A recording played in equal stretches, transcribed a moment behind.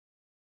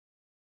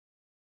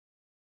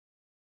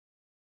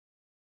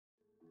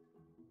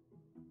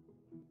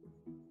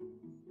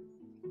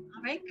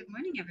All right, good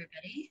morning,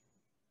 everybody.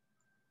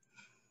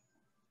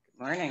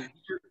 Good morning.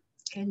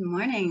 Good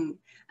morning.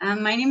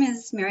 My name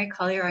is Mary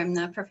Collier. I'm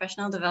the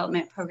Professional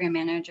Development Program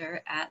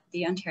Manager at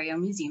the Ontario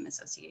Museum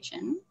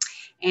Association.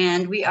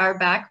 And we are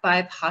back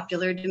by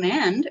popular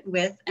demand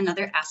with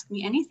another Ask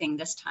Me Anything,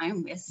 this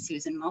time with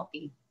Susan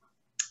Maltby.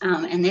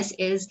 And this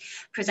is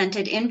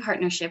presented in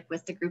partnership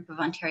with the Group of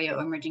Ontario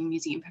Emerging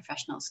Museum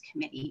Professionals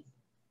Committee.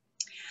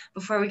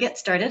 Before we get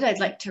started,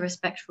 I'd like to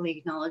respectfully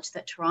acknowledge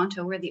that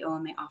Toronto, where the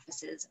OMA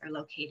offices are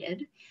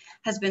located,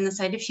 has been the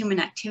site of human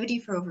activity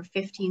for over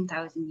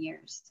 15,000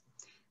 years.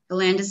 The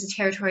land is the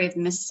territory of the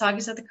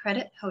Mississaugas of the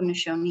Credit,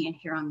 Haudenosaunee, and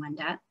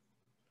Huron-Wendat.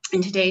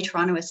 And today,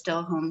 Toronto is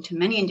still home to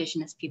many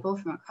Indigenous people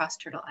from across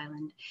Turtle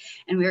Island.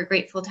 And we are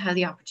grateful to have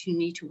the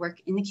opportunity to work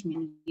in the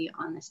community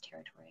on this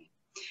territory.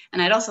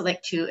 And I'd also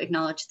like to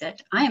acknowledge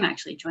that I am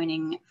actually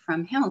joining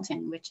from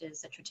Hamilton, which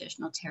is a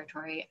traditional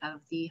territory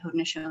of the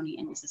Haudenosaunee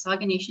and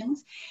Mississauga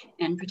nations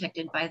and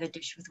protected by the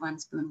Dish with One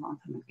Spoon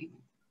Wampum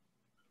Agreement.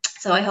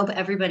 So I hope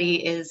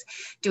everybody is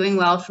doing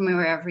well from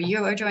wherever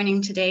you are joining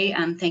today.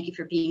 Thank you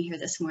for being here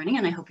this morning,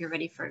 and I hope you're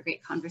ready for a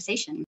great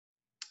conversation.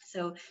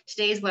 So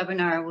today's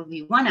webinar will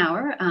be 1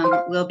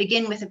 hour. We'll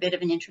begin with a bit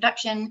of an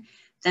introduction,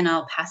 then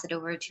I'll pass it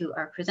over to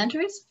our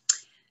presenters.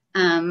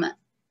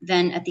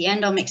 Then at the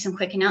end, I'll make some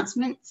quick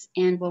announcements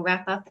and we'll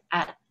wrap up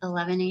at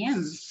 11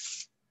 a.m.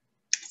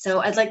 So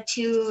I'd like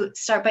to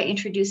start by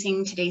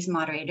introducing today's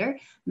moderator,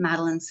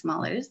 Madeline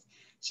Smollers.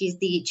 She's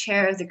the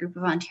chair of the Group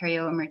of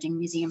Ontario Emerging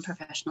Museum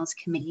Professionals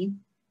Committee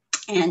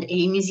and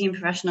a museum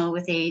professional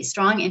with a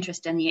strong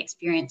interest in the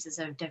experiences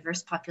of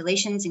diverse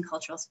populations and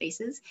cultural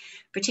spaces,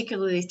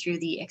 particularly through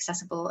the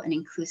accessible and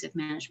inclusive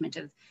management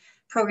of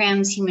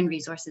programs, human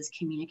resources,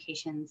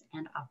 communications,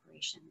 and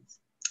operations.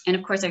 And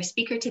of course, our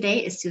speaker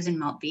today is Susan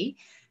Maltby,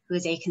 who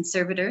is a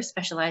conservator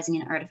specializing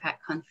in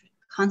artifact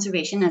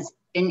conservation, has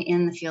been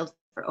in the field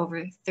for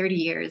over 30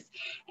 years.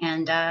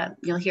 And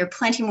you'll hear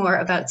plenty more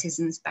about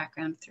Susan's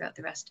background throughout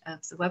the rest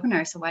of the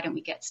webinar. So why don't we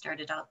get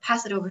started? I'll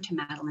pass it over to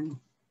Madeline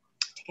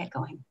to get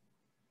going.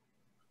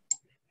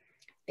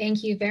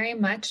 Thank you very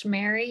much,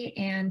 Mary,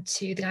 and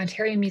to the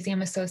Ontario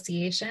Museum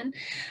Association.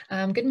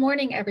 Good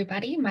morning,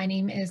 everybody. My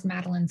name is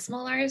Madeline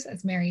Smollers.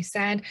 As Mary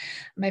said,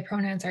 my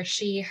pronouns are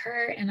she,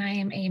 her, and I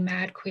am a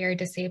mad, queer,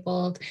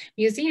 disabled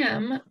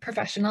museum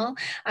professional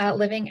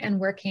living and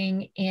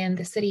working in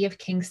the city of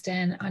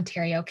Kingston,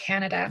 Ontario,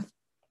 Canada.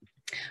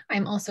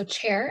 I'm also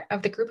chair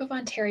of the Group of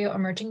Ontario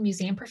Emerging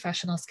Museum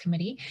Professionals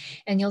Committee,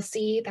 and you'll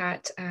see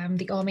that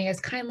the OMA has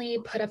kindly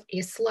put up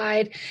a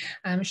slide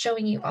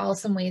showing you all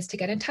some ways to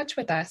get in touch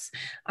with us.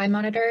 I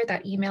monitor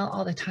that email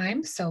all the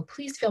time, so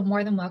please feel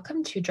more than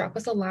welcome to drop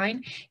us a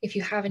line if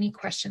you have any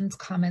questions,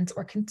 comments,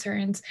 or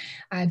concerns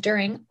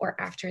during or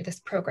after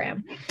this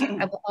program.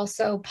 I will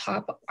also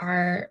pop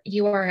our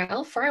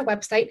URL for our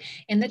website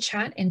in the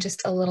chat in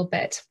just a little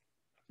bit.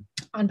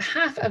 On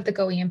behalf of the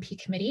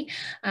GOEMP committee,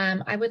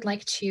 I would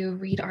like to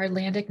read our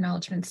land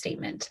acknowledgement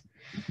statement.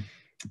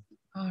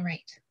 All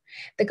right.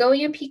 The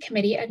GOEMP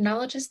committee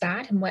acknowledges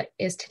that in what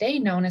is today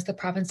known as the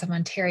province of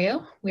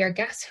Ontario, we are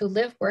guests who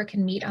live, work,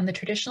 and meet on the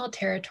traditional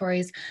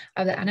territories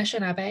of the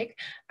Anishinaabe,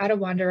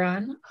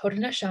 Attawandaron,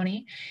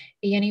 Haudenosaunee,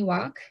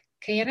 Iyaniwak,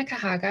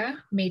 Kayanakahaga,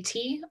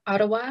 Métis,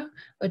 Ottawa,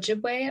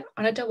 Ojibwe,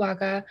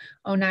 Onondaga,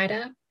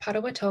 Oneida,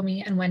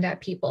 Potawatomi, and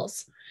Wendat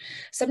peoples.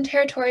 Some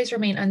territories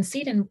remain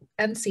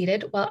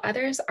unceded, while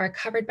others are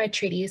covered by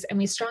treaties, and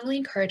we strongly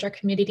encourage our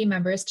community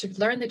members to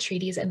learn the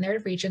treaties in their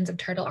regions of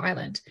Turtle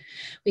Island.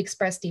 We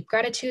express deep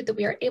gratitude that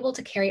we are able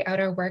to carry out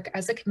our work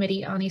as a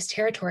committee on these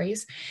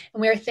territories,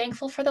 and we are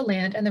thankful for the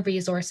land and the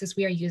resources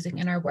we are using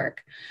in our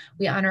work.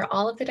 We honor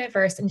all of the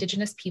diverse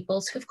Indigenous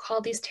peoples who've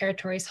called these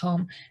territories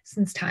home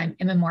since time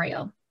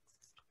immemorial.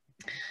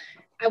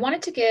 I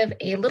wanted to give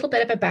a little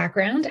bit of a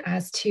background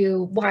as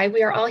to why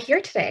we are all here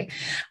today.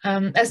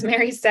 As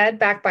Mary said,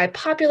 back by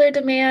popular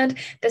demand,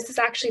 this is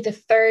actually the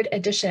third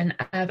edition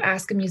of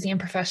Ask a Museum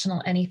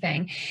Professional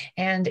Anything.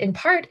 And in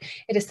part,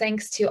 it is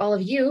thanks to all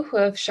of you who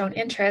have shown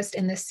interest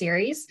in this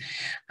series,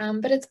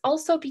 but it's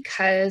also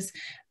because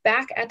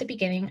back at the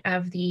beginning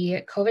of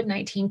the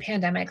COVID-19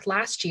 pandemic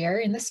last year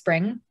in the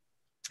spring,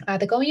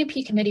 the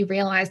GOEMP committee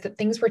realized that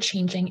things were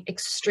changing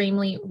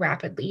extremely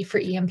rapidly for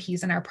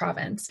EMPs in our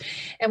province.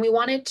 And we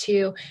wanted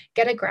to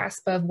get a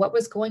grasp of what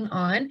was going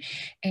on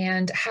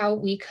and how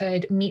we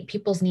could meet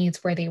people's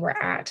needs where they were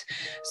at.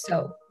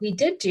 So we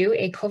did do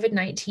a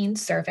COVID-19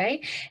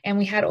 survey, and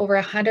we had over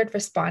 100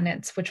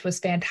 respondents, which was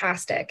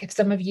fantastic. If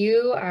some of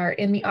you are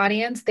in the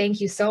audience,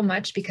 thank you so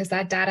much, because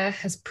that data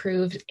has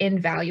proved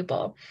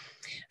invaluable.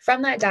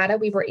 From that data,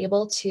 we were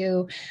able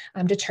to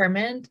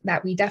determine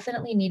that we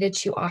definitely needed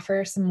to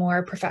offer some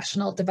more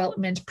professional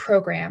development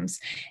programs.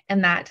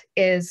 And that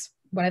is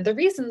one of the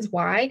reasons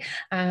why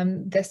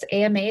this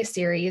AMA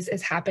series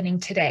is happening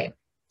today.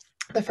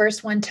 The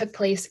first one took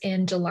place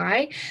in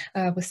July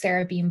with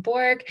Sarah Beam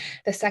Borg,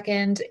 the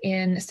second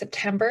in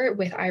September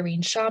with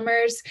Irene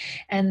Chalmers,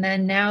 and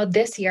then now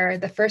this year,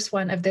 the first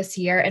one of this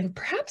year, and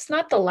perhaps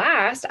not the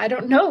last. I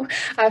don't know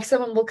if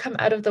someone will come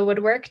out of the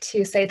woodwork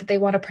to say that they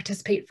want to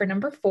participate for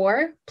number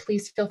 4.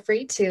 Please feel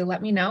free to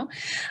let me know.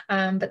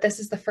 But this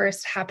is the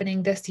first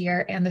happening this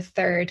year and the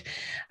third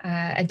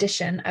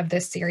edition of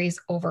this series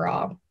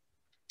overall.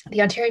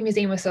 The Ontario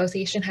Museum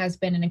Association has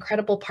been an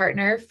incredible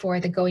partner for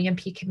the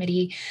GOEMP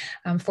committee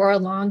for a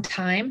long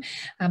time,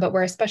 but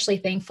we're especially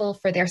thankful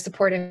for their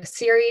support of the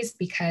series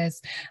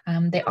because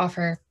they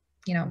offer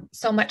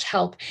so much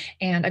help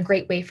and a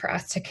great way for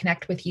us to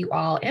connect with you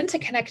all and to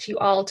connect you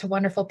all to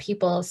wonderful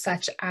people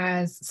such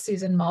as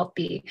Susan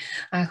Maltby,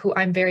 who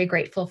I'm very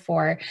grateful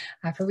for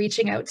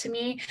reaching out to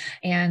me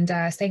and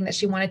saying that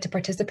she wanted to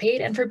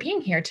participate and for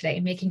being here today,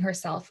 making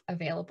herself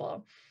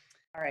available.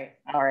 All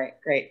right,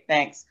 great,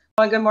 thanks.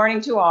 Well, good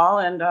morning to all,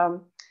 and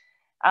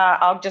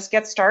I'll just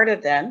get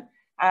started then.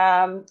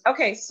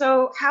 Okay,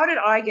 so how did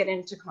I get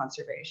into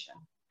conservation?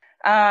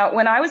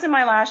 When I was in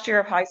my last year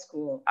of high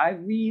school, I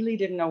really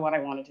didn't know what I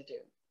wanted to do.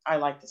 I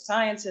liked the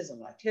sciences, I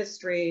liked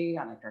history,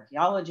 I liked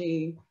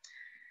archaeology.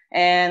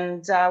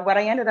 And what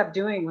I ended up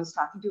doing was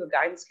talking to a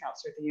guidance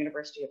counselor at the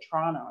University of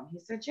Toronto. And he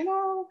said,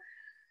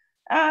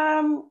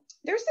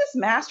 there's this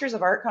Masters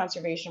of Art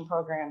Conservation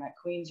program at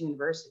Queen's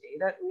University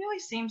that really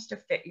seems to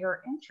fit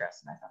your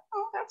interests. And I thought,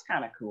 oh, that's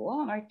kind of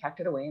cool. And I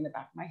tucked it away in the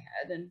back of my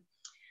head and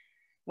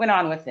went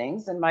on with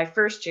things. And my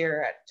first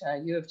year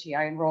at U of T,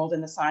 I enrolled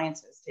in the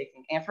sciences,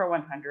 taking Anthro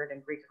 100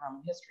 and Greek and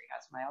Roman history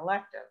as my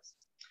electives.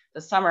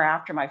 The summer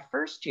after my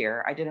first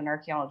year, I did an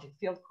archaeology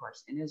field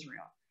course in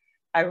Israel.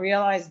 I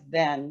realized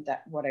then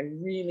that what I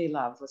really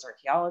loved was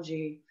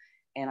archaeology,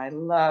 and I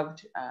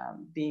loved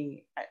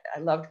being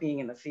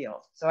in the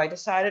field. So I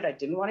decided I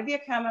didn't want to be a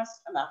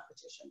chemist, a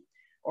mathematician,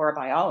 or a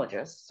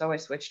biologist. So I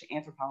switched to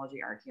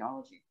anthropology,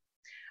 archaeology.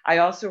 I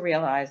also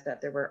realized that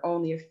there were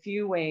only a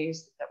few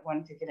ways that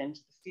one could get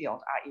into the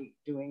field, i.e.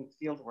 doing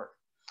field work.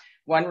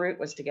 One route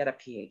was to get a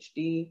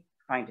PhD,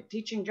 find a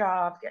teaching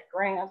job, get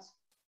grants,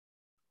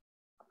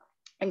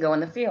 and go in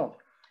the field.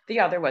 The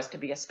other was to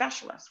be a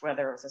specialist,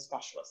 whether it was a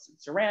specialist in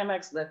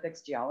ceramics,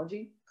 lithics,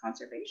 geology,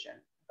 conservation.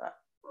 But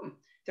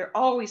there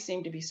always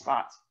seemed to be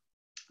spots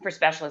for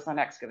specialists on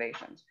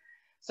excavations.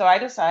 So I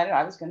decided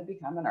I was going to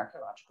become an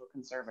archaeological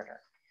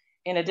conservator.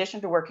 In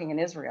addition to working in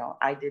Israel,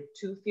 I did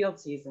 2 field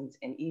seasons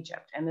in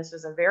Egypt. And this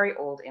is a very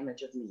old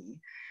image of me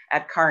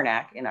at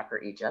Karnak in Upper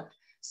Egypt.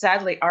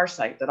 Sadly, our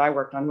site that I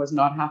worked on was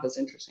not half as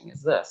interesting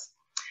as this.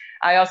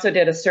 I also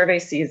did a survey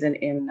season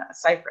in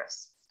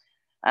Cyprus.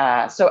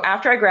 So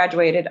after I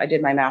graduated, I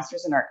did my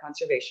master's in art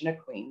conservation at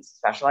Queen's,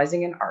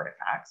 specializing in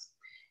artifacts.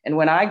 And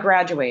when I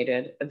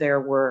graduated, there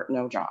were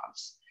no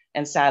jobs.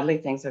 And sadly,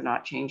 things have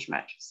not changed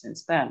much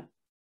since then.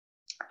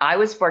 I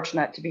was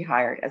fortunate to be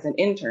hired as an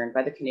intern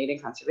by the Canadian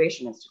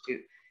Conservation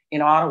Institute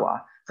in Ottawa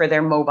for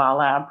their mobile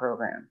lab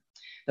program.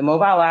 The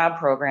mobile lab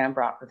program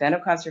brought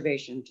preventive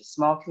conservation to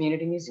small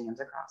community museums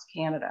across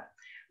Canada.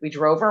 We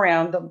drove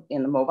around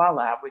in the mobile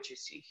lab, which you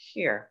see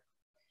here.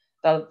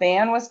 The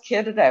van was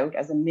kitted out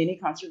as a mini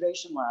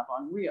conservation lab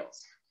on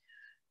wheels.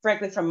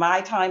 Frankly, from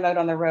my time out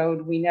on the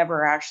road, we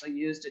never actually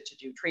used it to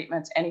do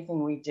treatments.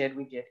 Anything we did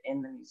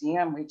in the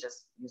museum. We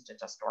just used it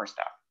to store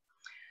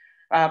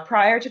stuff.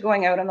 Prior to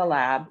going out in the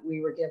lab,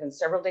 we were given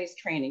several days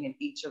training in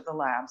each of the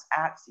labs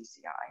at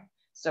CCI.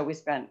 So we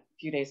spent a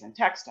few days in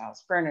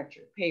textiles,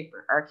 furniture,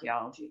 paper,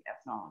 archaeology,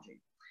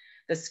 ethnology.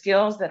 The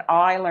skills that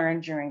I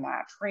learned during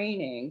that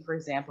training, for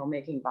example,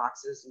 making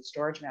boxes and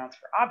storage mounts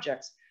for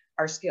objects,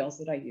 are skills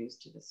that I use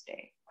to this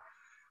day.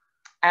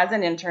 As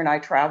an intern, I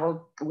traveled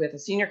with a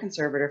senior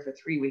conservator for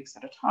 3 weeks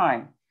at a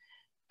time.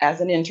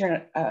 As an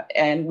intern,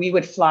 and we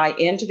would fly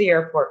into the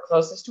airport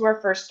closest to our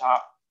first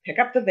stop, pick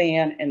up the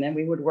van, and then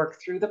we would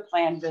work through the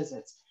planned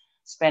visits,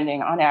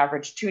 spending on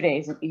average 2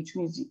 days in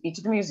each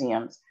of the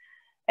museums.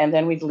 And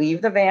then we'd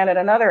leave the van at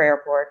another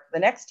airport for the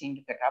next team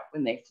to pick up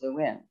when they flew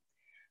in.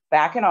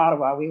 Back in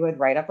Ottawa, we would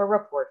write up a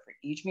report for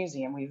each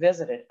museum we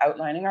visited,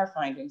 outlining our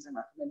findings and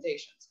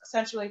recommendations,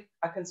 essentially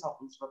a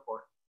consultant's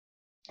report.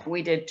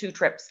 We did 2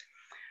 trips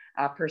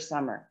per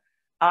summer.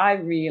 I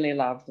really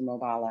loved the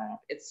mobile lab.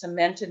 It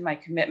cemented my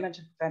commitment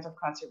to preventive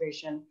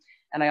conservation,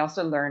 and I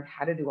also learned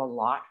how to do a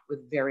lot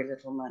with very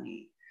little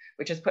money,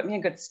 which has put me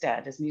in good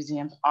stead, as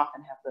museums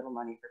often have little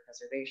money for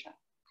preservation.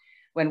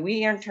 When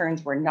we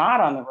interns were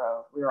not on the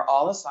road, we were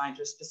all assigned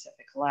to a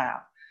specific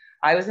lab.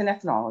 I was in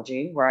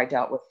ethnology, where I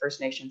dealt with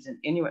First Nations and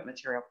Inuit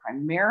material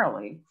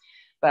primarily,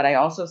 but I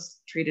also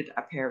treated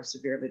a pair of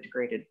severely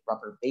degraded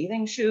rubber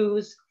bathing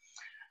shoes,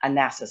 a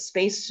NASA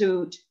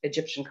spacesuit,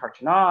 Egyptian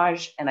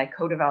cartonnage, and I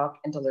co-developed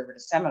and delivered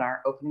a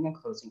seminar opening and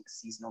closing a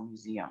seasonal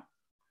museum.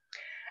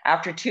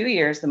 After 2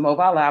 years, the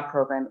mobile lab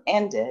program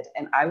ended,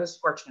 and I was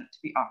fortunate to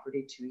be offered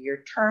a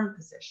 2-year term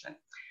position,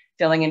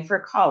 filling in for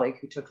a colleague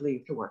who took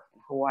leave to work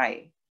in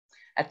Hawaii.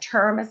 A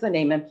term, as the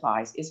name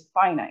implies, is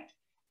finite,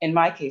 in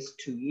my case,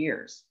 2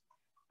 years.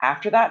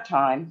 After that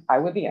time, I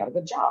would be out of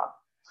a job.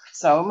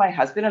 So my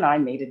husband and I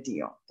made a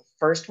deal. The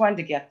first one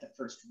to get the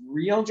first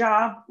real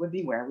job would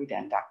be where we'd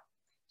end up.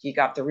 He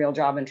got the real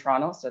job in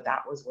Toronto, so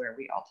that was where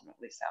we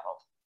ultimately settled.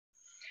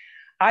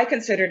 I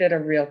considered it a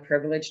real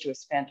privilege to have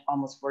spent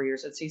almost 4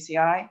 years at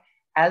CCI.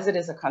 As it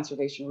is a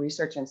conservation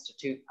research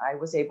institute, I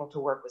was able to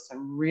work with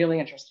some really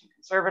interesting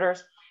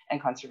conservators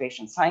and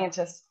conservation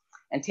scientists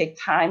and take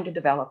time to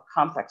develop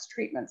complex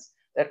treatments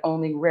that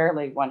only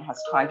rarely one has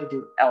time to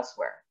do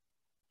elsewhere.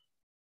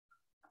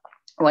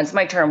 Once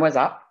my term was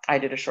up, I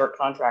did a short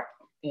contract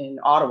in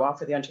Ottawa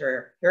for the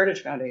Ontario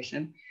Heritage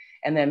Foundation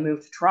and then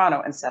moved to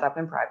Toronto and set up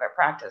in private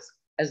practice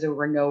as there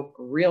were no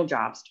real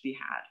jobs to be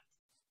had.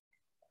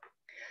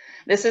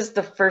 This is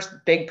the first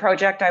big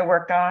project I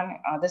worked on.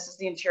 This is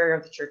the interior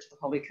of the Church of the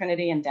Holy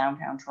Trinity in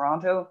downtown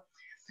Toronto.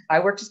 I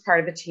worked as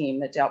part of a team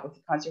that dealt with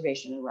the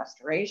conservation and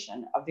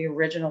restoration of the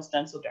original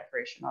stencil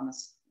decoration on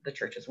the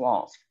church's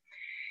walls.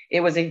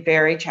 It was a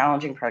very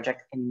challenging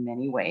project in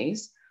many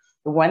ways.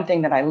 The one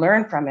thing that I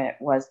learned from it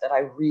was that I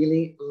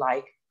really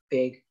like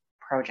big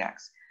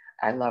projects.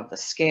 I love the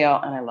scale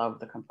and I love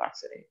the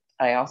complexity.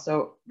 I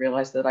also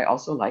realized that I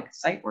also like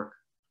site work.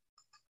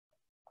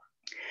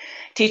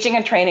 Teaching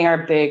and training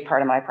are a big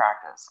part of my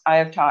practice. I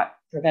have taught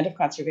preventive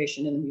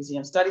conservation in the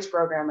Museum Studies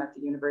program at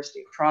the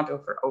University of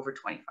Toronto for over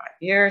 25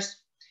 years.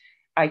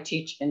 I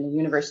teach in the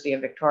University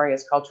of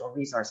Victoria's Cultural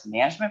Resource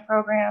Management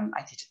program.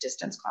 I teach a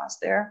distance class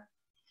there.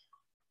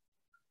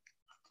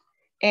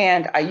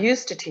 And I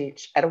used to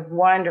teach at a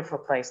wonderful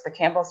place, the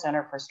Campbell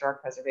Center for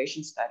Historic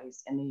Preservation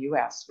Studies in the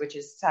US, which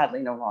is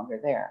sadly no longer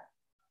there.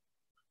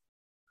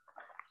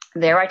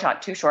 There I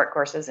taught 2 short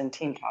courses and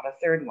team taught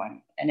a 3rd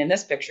one. And in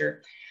this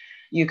picture,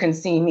 you can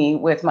see me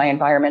with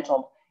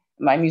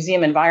my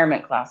museum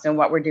environment class. And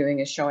what we're doing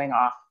is showing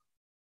off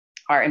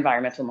our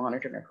environmental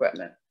monitoring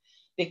equipment.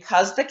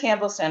 Because the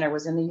Campbell Center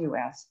was in the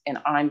US and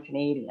I'm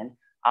Canadian,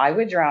 I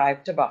would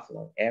drive to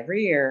Buffalo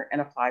every year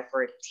and apply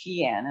for a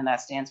TN, and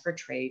that stands for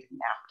Trade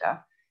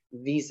NAFTA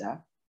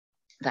visa.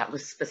 That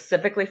was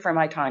specifically for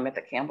my time at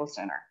the Campbell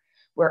Center,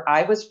 where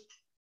I was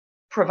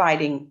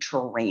providing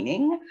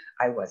training.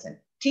 I wasn't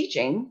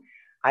teaching,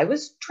 I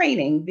was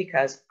training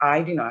because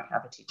I do not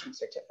have a teaching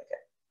certificate.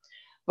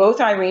 Both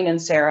Irene and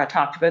Sarah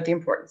talked about the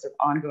importance of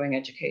ongoing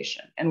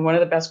education. And one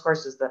of the best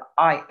courses that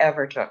I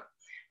ever took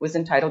was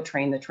entitled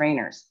Train the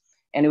Trainers.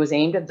 And it was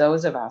aimed at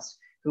those of us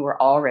who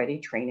were already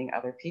training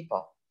other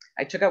people.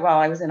 I took it while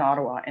I was in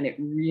Ottawa and it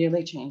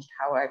really changed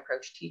how I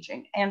approach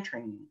teaching and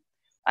training.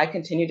 I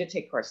continue to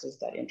take courses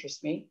that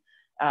interest me.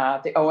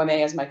 The OMA,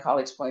 as my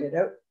colleagues pointed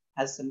out,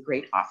 has some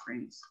great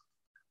offerings.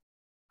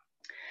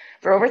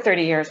 For over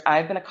 30 years,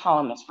 I've been a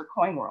columnist for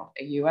Coin World,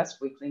 a US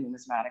weekly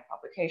numismatic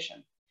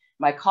publication.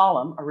 My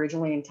column,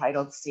 originally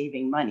entitled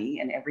Saving Money,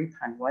 and every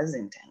pun was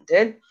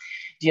intended,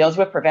 deals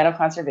with preventive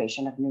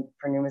conservation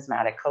for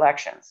numismatic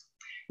collections.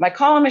 My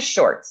column is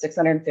short,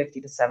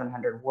 650 to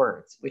 700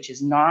 words, which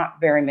is not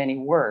very many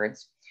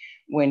words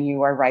when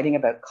you are writing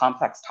about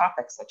complex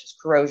topics such as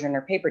corrosion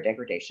or paper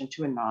degradation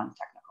to a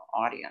non-technical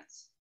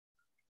audience.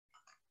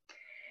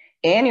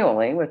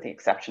 Annually, with the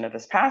exception of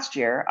this past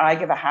year, I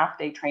give a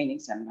half-day training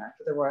seminar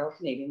for the Royal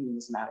Canadian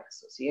Numismatic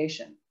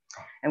Association.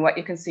 And what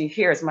you can see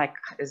here is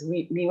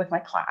me with my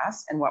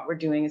class, and what we're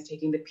doing is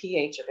taking the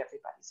pH of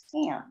everybody's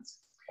hands.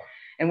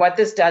 And what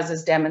this does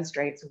is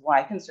demonstrates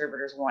why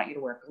conservators want you to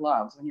wear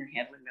gloves when you're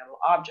handling metal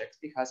objects,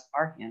 because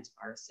our hands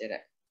are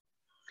acidic.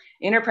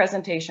 In her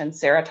presentation,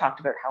 Sarah talked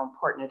about how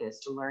important it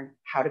is to learn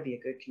how to be a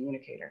good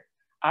communicator.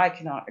 I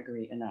cannot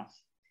agree enough.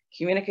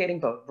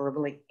 Communicating both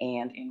verbally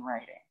and in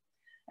writing.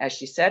 As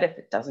she said, if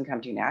it doesn't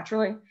come to you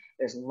naturally,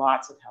 there's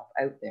lots of help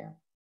out there.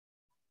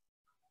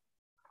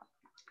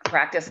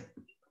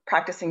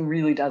 Practicing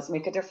really does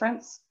make a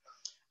difference.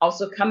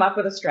 Also, come up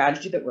with a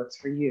strategy that works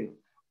for you.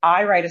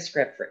 I write a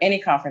script for any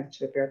conference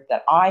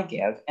that I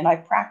give, and I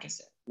practice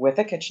it with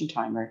a kitchen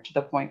timer to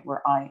the point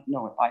where I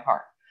know it by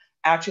heart.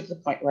 Actually, to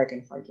the point where I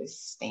can hardly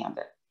stand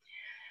it.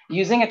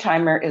 Using a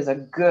timer is a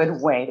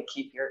good way to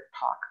keep your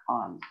talk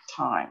on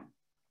time.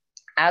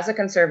 As a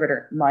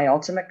conservator, my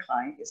ultimate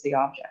client is the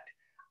object.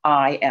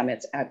 I am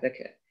its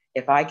advocate.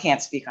 If I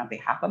can't speak on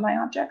behalf of my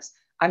objects,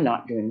 I'm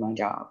not doing my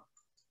job.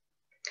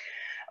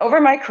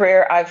 Over my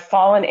career, I've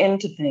fallen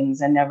into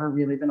things and never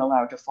really been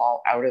allowed to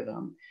fall out of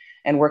them.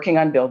 And working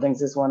on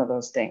buildings is one of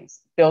those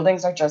things.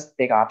 Buildings are just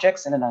big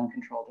objects in an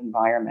uncontrolled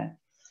environment.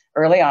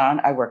 Early on,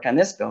 I worked on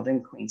this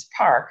building, Queen's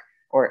Park,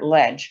 or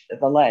Ledge,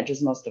 the Ledge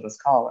as most of us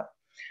call it.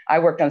 I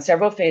worked on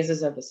several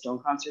phases of the stone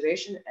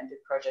conservation and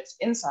did projects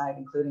inside,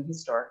 including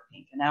historic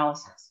paint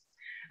analysis.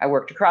 I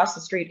worked across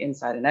the street,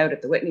 inside and out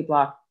at the Whitney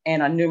Block,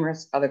 and on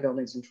numerous other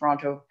buildings in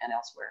Toronto and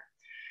elsewhere.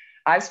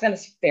 I've spent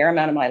a fair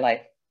amount of my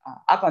life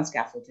up on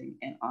scaffolding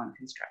and on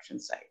construction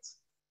sites.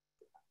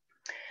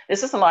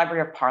 This is the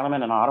Library of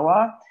Parliament in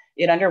Ottawa.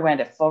 It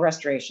underwent a full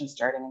restoration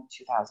starting in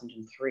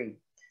 2003.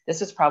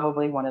 This is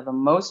probably one of the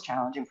most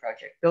challenging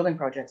building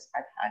projects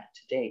I've had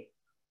to date.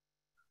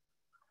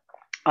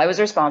 I was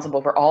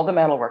responsible for all the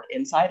metalwork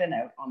inside and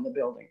out on the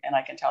building, and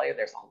I can tell you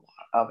there's a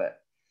lot of it.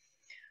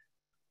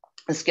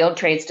 The skilled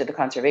trades did the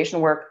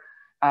conservation work,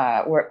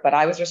 but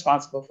I was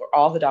responsible for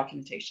all the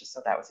documentation.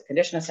 So that was a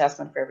condition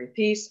assessment for every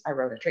piece. I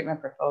wrote a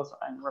treatment proposal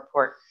and a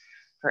report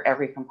for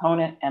every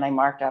component, and I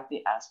marked up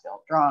the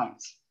as-built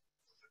drawings.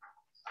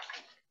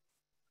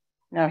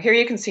 Now here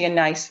you can see a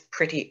nice,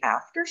 pretty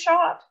after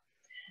shot.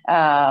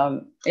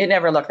 It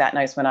never looked that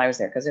nice when I was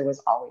there because it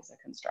was always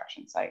a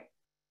construction site.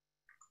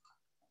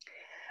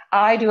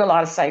 I do a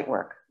lot of site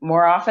work.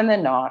 More often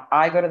than not,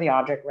 I go to the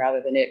object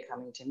rather than it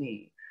coming to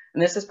me.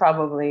 And this is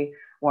probably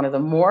one of the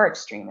more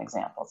extreme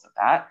examples of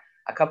that.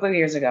 A couple of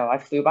years ago, I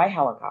flew by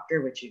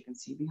helicopter, which you can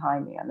see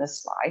behind me on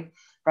this slide,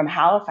 from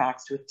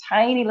Halifax to a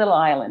tiny little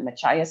island,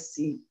 Machias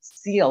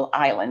Seal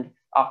Island,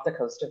 off the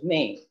coast of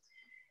Maine.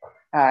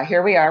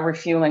 Here we are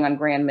refueling on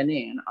Grand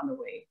Manan on the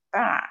way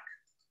back.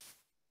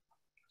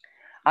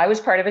 I was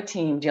part of a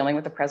team dealing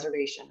with the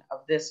preservation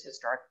of this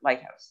historic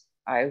lighthouse.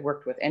 I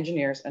worked with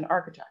engineers and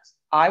architects.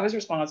 I was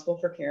responsible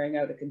for carrying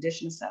out a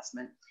condition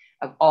assessment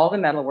of all the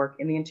metalwork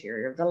in the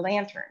interior of the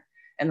lantern.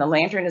 And the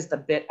lantern is the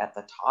bit at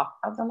the top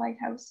of the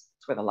lighthouse.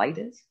 It's where the light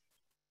is.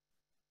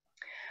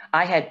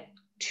 I had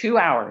 2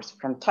 hours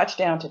from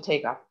touchdown to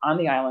takeoff on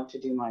the island to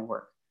do my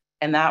work.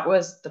 And that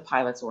was the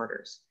pilot's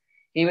orders.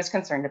 He was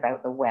concerned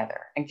about the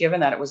weather. And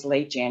given that it was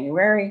late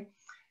January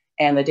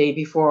and the day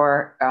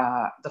before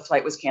the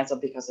flight was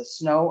canceled because of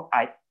snow,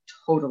 I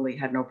totally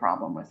had no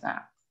problem with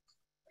that.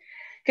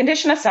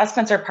 Condition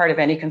assessments are part of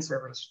any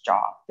conservator's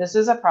job. This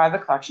is a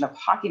private collection of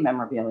hockey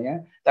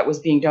memorabilia that was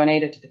being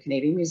donated to the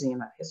Canadian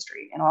Museum of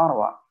History in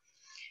Ottawa.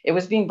 It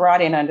was being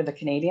brought in under the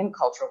Canadian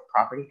Cultural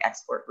Property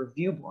Export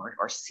Review Board,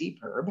 or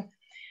CPRB,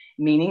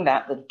 meaning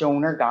that the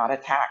donor got a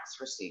tax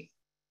receipt.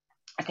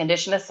 A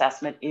condition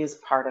assessment is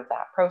part of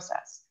that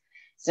process.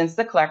 Since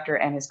the collector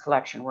and his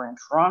collection were in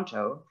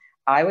Toronto,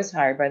 I was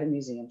hired by the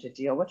museum to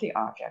deal with the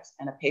objects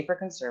and a paper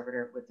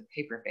conservator with the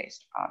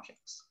paper-based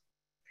objects.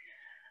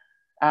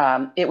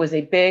 It was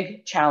a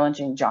big,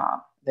 challenging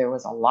job. There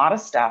was a lot of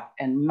stuff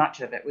and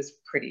much of it was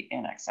pretty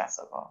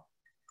inaccessible.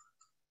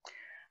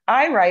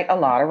 I write a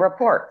lot of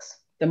reports.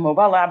 The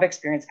mobile lab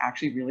experience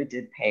actually really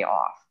did pay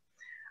off.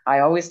 I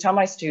always tell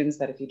my students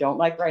that if you don't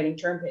like writing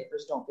term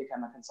papers, don't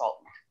become a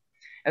consultant.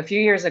 A few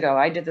years ago,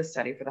 I did the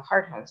study for the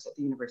Hart House at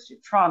the University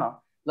of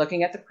Toronto,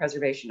 looking at the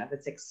preservation of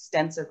its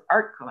extensive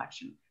art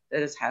collection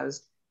that is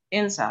housed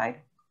inside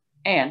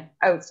and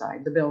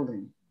outside the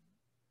building.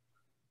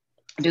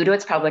 Due to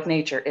its public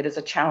nature, it is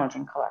a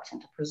challenging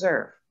collection to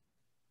preserve.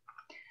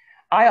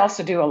 I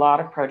also do a lot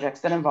of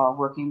projects that involve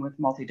working with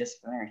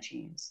multidisciplinary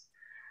teams.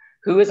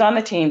 Who is on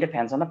the team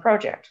depends on the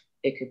project.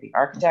 It could be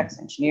architects,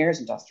 engineers,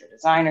 industrial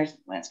designers,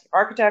 landscape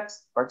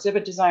architects, or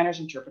exhibit designers,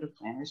 interpretive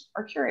planners,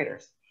 or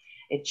curators.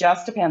 It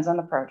just depends on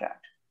the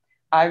project.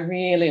 I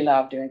really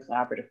love doing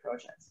collaborative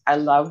projects. I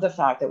love the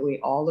fact that we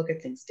all look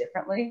at things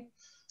differently,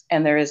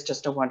 and there is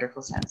just a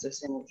wonderful sense of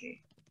synergy.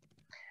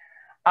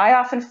 I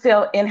often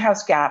fill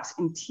in-house gaps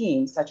in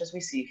teams such as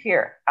we see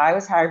here. I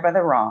was hired by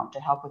the ROM to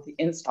help with the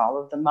install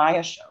of the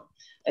Maya show,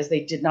 as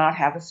they did not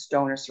have a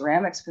stone or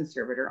ceramics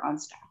conservator on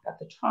staff at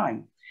the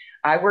time.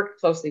 I worked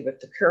closely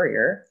with the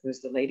courier, who's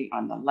the lady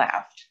on the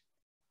left,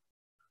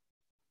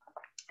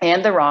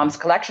 and the ROM's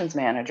collections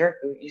manager,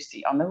 who you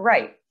see on the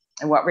right.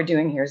 And what we're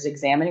doing here is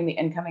examining the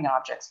incoming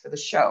objects for the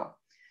show.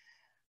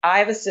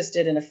 I've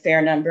assisted in a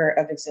fair number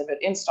of exhibit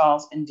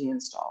installs and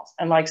deinstalls.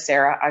 And like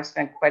Sarah, I've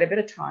spent quite a bit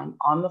of time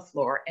on the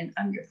floor and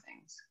under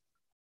things.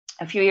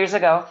 A few years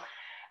ago,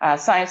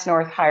 Science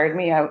North hired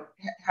me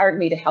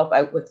to help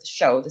out with the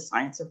show, The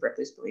Science of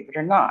Ripley's Believe It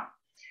or Not.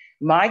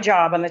 My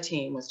job on the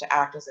team was to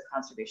act as a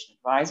conservation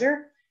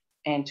advisor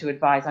and to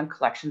advise on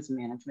collections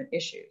management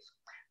issues.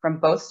 From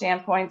both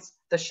standpoints,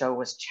 the show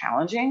was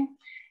challenging,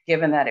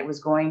 given that it was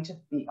going to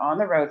be on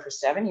the road for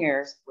 7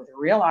 years with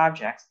real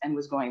objects and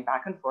was going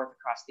back and forth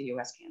across the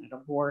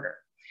US-Canada border.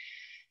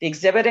 The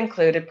exhibit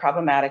included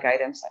problematic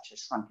items such as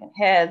shrunken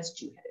heads,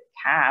 two-headed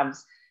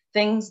calves,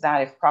 things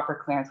that if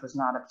proper clearance was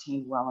not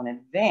obtained well in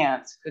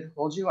advance could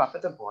hold you up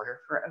at the border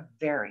for a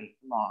very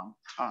long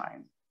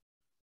time.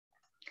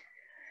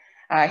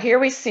 Here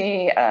we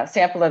see a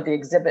sample of the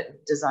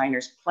exhibit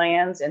designer's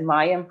plans, and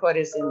my input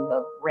is in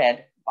the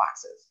red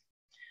boxes.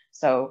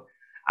 So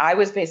I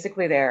was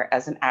basically there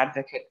as an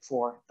advocate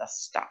for the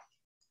stuff.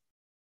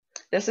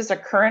 This is a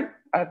current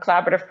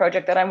collaborative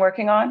project that I'm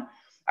working on.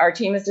 Our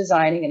team is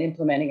designing and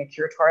implementing a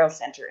curatorial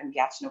center in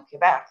Gatineau,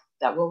 Quebec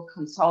that will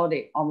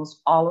consolidate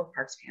almost all of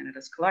Parks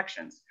Canada's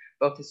collections,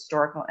 both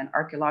historical and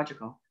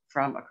archaeological,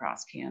 from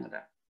across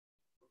Canada.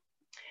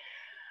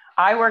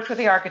 I worked with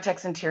the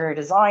architect's interior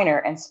designer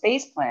and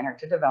space planner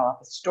to develop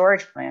a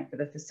storage plan for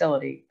the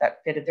facility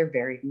that fitted their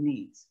varied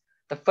needs.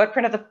 The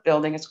footprint of the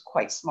building is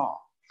quite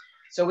small,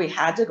 so we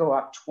had to go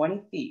up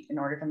 20 feet in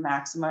order to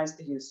maximize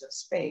the use of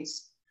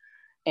space.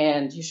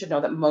 And you should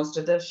know that most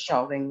of the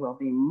shelving will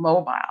be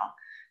mobile.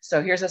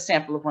 So here's a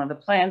sample of one of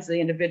the plans.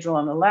 The individual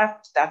on the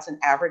left, that's an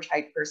average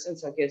height person,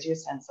 so it gives you a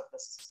sense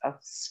of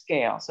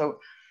scale. So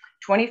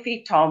 20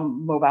 feet tall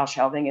mobile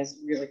shelving is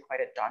really quite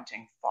a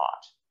daunting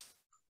thought.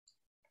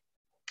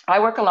 I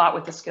work a lot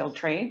with the skilled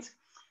trades.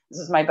 This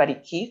is my buddy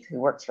Keith, who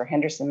works for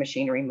Henderson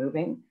Machinery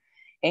Moving,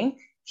 Inc.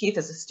 Keith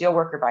is a steel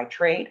worker by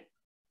trade,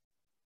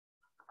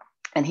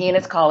 and he and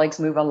his colleagues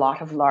move a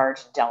lot of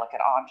large, delicate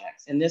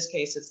objects. In this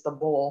case, it's the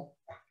bowl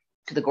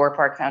to the Gore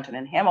Park Fountain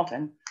in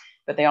Hamilton,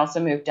 but they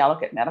also move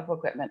delicate medical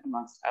equipment,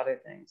 amongst other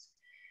things.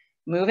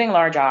 Moving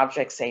large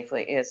objects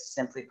safely is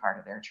simply part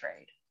of their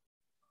trade.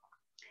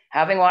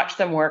 Having watched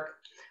them work,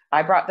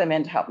 I brought them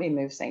in to help me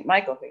move St.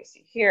 Michael, who you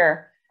see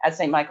here, at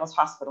St. Michael's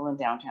Hospital in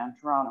downtown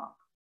Toronto.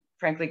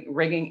 Frankly,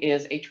 rigging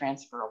is a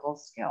transferable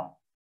skill.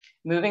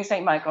 Moving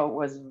St. Michael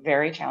was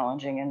very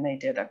challenging, and they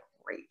did a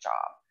great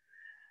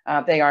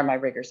job. They are my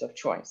riggers of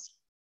choice.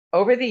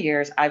 Over the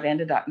years, I've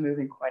ended up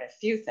moving quite a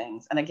few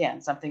things, and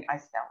again, something I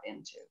fell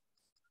into.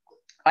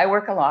 I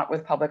work a lot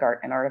with public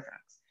art and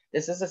artifacts.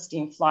 This is a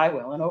steam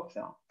flywheel in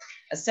Oakville.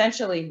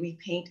 Essentially, we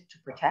paint to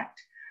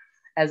protect,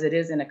 as it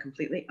is in a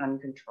completely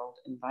uncontrolled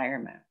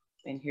environment.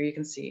 And here you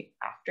can see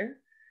after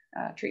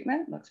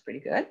treatment, looks pretty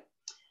good.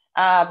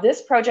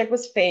 This project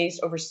was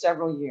phased over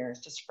several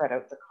years to spread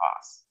out the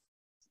costs.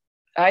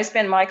 I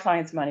spend my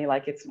clients' money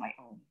like it's my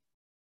own.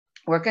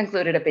 Work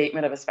included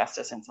abatement of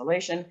asbestos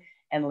insulation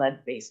and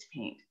lead-based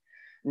paint.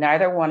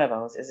 Neither one of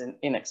those is an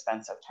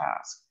inexpensive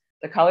task.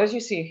 The colors you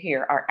see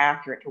here are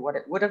accurate to what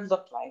it would have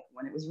looked like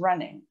when it was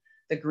running.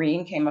 The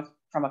green came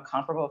from a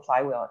comparable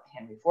flywheel at the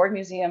Henry Ford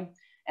Museum,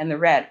 and the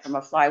red from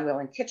a flywheel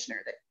in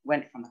Kitchener that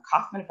went from the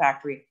Kaufman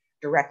factory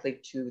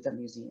directly to the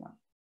museum.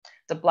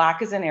 The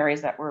black is in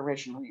areas that were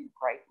originally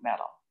bright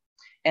metal,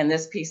 and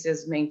this piece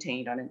is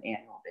maintained on an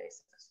annual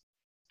basis.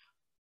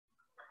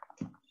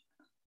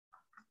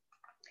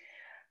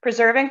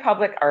 Preserving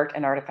public art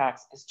and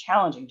artifacts is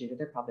challenging due to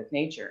their public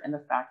nature and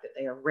the fact that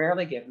they are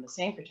rarely given the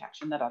same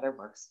protection that other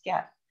works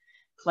get.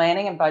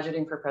 Planning and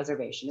budgeting for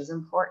preservation is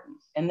important.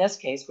 In this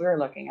case, we are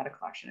looking at a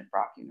collection at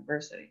Brock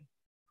University.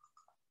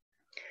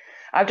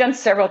 I've done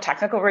several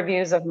technical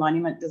reviews of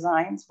monument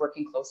designs,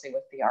 working closely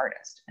with the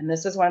artist. And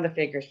this is one of the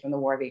figures from the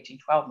War of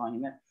 1812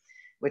 monument,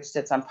 which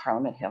sits on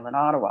Parliament Hill in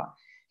Ottawa.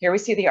 Here we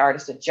see the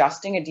artist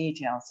adjusting a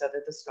detail so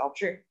that the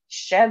sculpture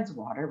sheds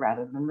water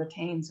rather than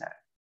retains it.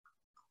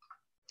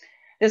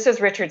 This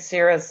is Richard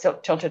Serra's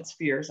Tilted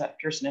Spheres at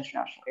Pearson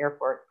International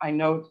Airport. I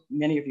know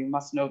many of you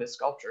must know this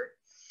sculpture.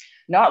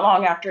 Not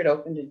long after it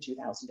opened in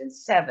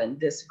 2007,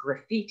 this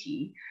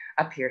graffiti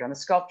appeared on the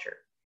sculpture.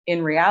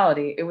 In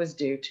reality, it was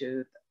due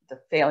to the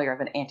failure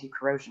of an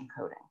anti-corrosion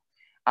coating.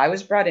 I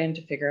was brought in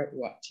to figure out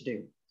what to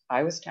do.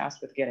 I was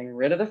tasked with getting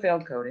rid of the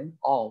failed coating,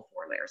 all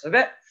 4 layers of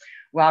it,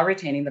 while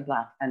retaining the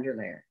black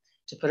underlayer.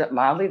 To put it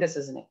mildly, this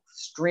is an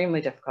extremely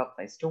difficult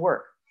place to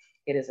work.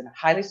 It is in a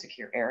highly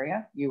secure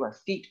area. You are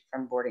feet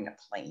from boarding a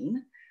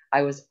plane.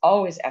 I was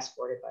always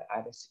escorted by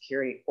either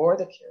security or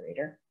the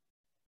curator,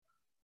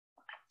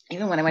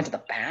 even when I went to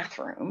the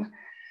bathroom.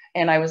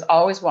 And I was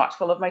always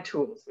watchful of my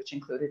tools, which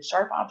included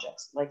sharp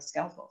objects like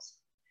scalpels.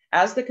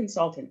 As the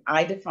consultant,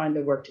 I defined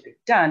the work to be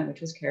done,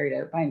 which was carried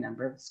out by a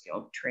number of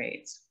skilled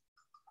trades.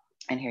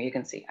 And here you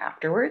can see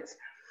afterwards,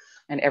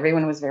 and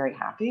everyone was very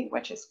happy,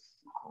 which is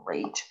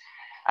great.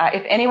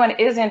 If anyone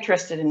is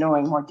interested in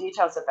knowing more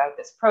details about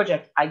this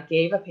project, I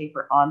gave a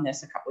paper on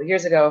this a couple of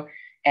years ago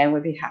and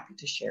would be happy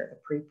to share the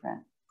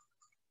preprint.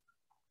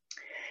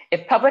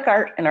 If public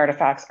art and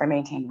artifacts are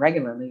maintained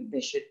regularly,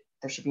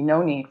 there should be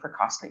no need for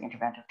costly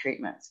interventive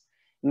treatments.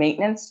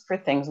 Maintenance for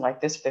things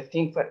like this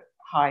 15-foot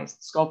high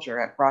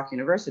sculpture at Brock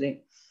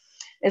University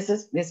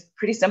is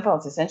pretty simple.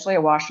 It's essentially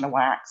a wash and a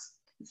wax.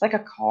 It's like a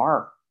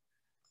car.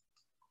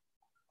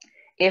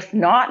 If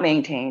not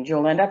maintained,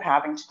 you'll end up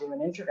having to do an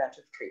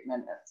interventive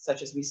treatment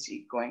such as we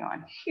see going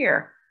on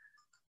here.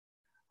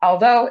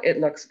 Although it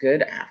looks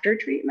good after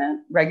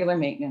treatment, regular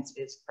maintenance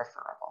is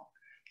preferable.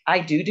 I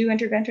do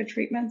interventive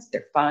treatments.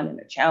 They're fun and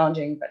they're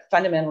challenging, but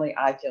fundamentally,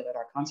 I feel that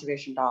our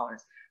conservation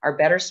dollars are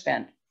better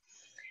spent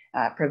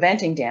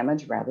preventing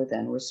damage rather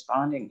than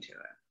responding to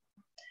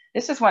it.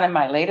 This is one of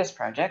my latest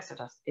projects.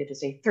 It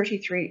is a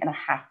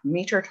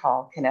 33.5-meter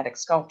tall kinetic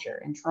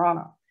sculpture in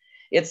Toronto.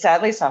 It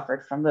sadly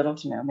suffered from little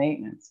to no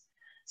maintenance.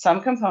 Some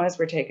components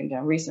were taken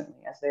down recently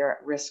as they are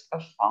at risk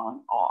of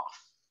falling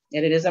off.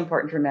 And it is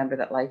important to remember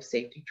that life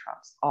safety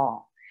trumps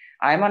all.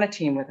 I'm on a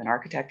team with an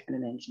architect and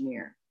an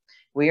engineer.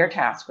 We are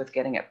tasked with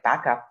getting it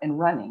back up and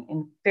running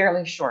in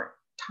fairly short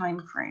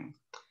time frame.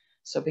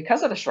 So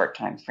because of the short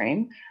time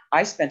frame,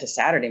 I spent a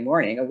Saturday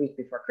morning, a week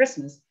before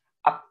Christmas,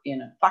 up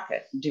in a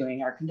bucket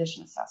doing our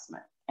condition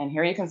assessment. And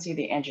here you can see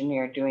the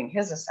engineer doing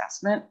his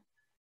assessment.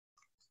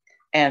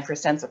 And for a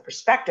sense of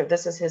perspective,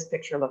 this is his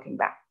picture looking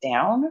back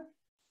down.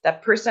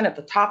 That person at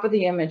the top of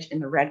the image in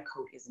the red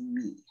coat is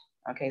me.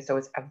 Okay, so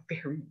it's a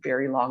very,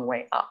 very long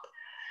way up.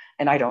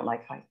 And I don't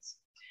like heights.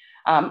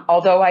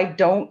 Although I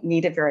don't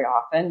need it very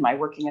often, my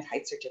working at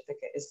height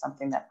certificate is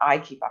something that I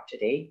keep up to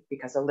date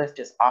because a lift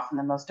is often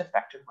the most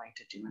effective way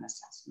to do an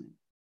assessment.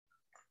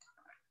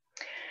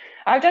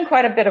 I've done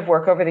quite a bit of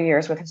work over the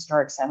years with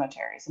historic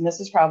cemeteries, and this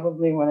is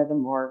probably one of the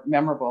more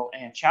memorable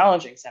and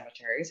challenging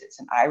cemeteries. It's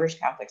an Irish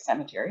Catholic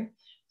cemetery,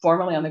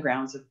 formerly on the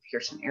grounds of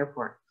Pearson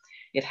Airport.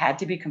 It had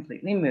to be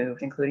completely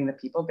moved, including the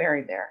people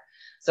buried there,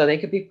 so they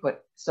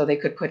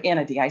could put in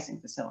a de-icing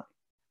facility.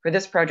 For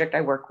this project,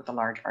 I worked with a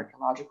large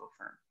archaeological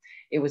firm.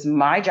 It was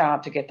my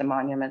job to get the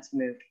monuments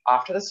moved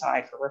off to the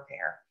side for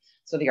repair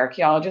so the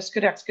archaeologists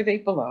could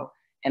excavate below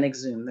and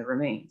exhume the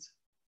remains.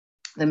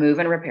 The move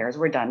and repairs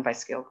were done by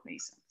skilled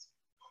masons.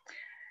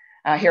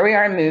 Here we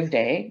are on move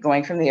day,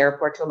 going from the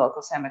airport to a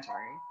local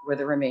cemetery where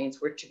the remains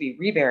were to be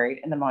reburied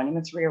and the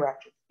monuments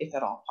re-erected, if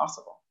at all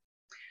possible.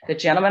 The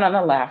gentleman on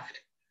the left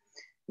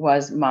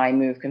was my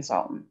move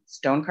consultant,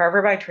 stone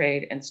carver by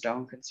trade and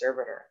stone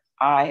conservator.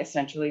 I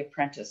essentially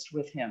apprenticed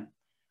with him.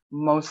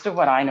 Most of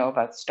what I know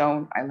about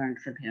stone, I learned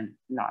from him,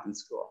 not in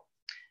school.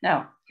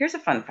 Now, here's a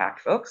fun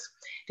fact, folks.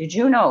 Did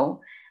you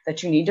know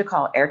that you need to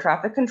call air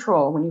traffic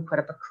control when you put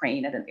up a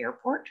crane at an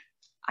airport?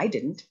 I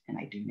didn't, and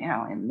I do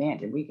now, and man,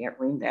 did we get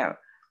reamed out,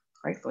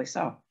 rightfully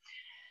so.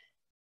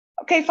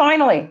 Okay,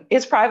 finally,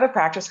 is private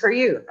practice for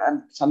you?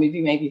 Some of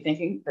you may be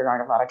thinking there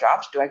aren't a lot of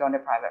jobs. Do I go into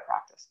private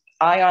practice?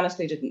 I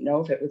honestly didn't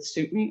know if it would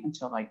suit me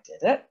until I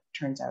did it.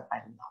 Turns out I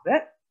love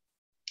it.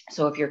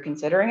 So if you're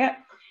considering it,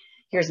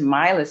 here's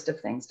my list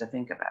of things to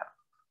think about.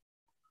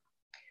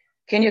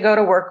 Can you go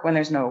to work when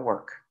there's no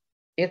work?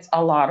 It's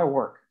a lot of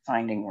work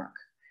finding work.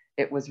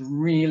 It was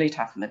really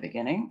tough in the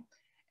beginning,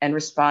 and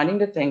responding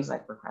to things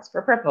like requests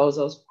for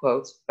proposals,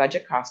 quotes,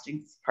 budget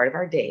costing, part of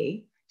our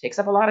day, takes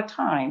up a lot of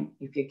time.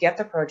 If you get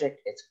the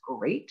project, it's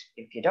great.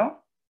 If you don't,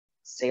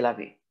 c'est la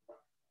vie.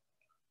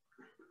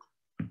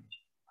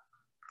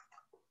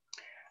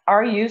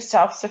 Are you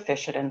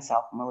self-sufficient and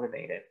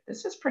self-motivated?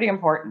 This is pretty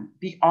important.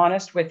 Be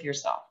honest with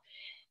yourself.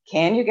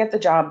 Can you get the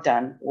job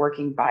done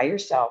working by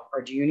yourself,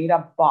 or do you need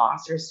a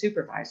boss or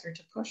supervisor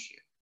to push you?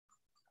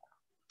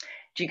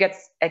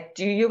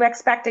 Do you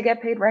expect to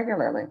get paid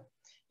regularly?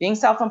 Being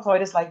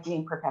self-employed is like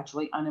being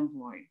perpetually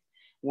unemployed.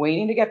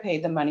 Waiting to get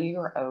paid the money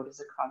you're owed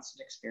is a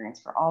constant experience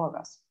for all of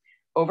us.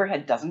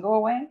 Overhead doesn't go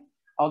away.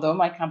 Although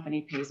my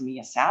company pays me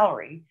a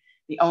salary,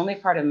 the only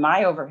part of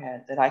my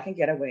overhead that I can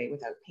get away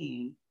without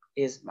paying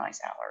is my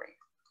salary.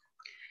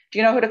 Do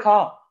you know who to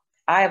call?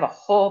 I have a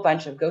whole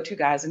bunch of go-to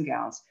guys and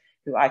gals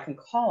who I can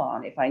call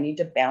on if I need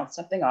to bounce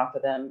something off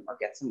of them or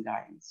get some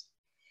guidance.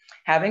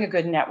 Having a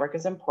good network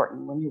is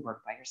important when you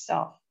work by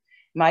yourself.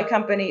 My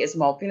company is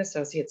Maltby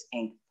Associates,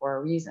 Inc. for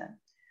a reason.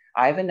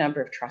 I have a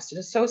number of trusted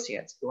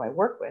associates who I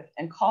work with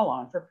and call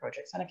on for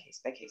projects on a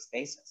case-by-case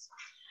basis.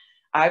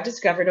 I've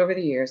discovered over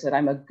the years that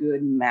I'm a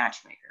good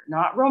matchmaker,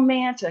 not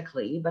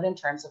romantically, but in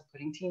terms of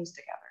putting teams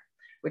together,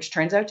 which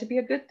turns out to be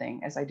a good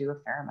thing as I do a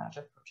fair amount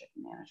of project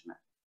management.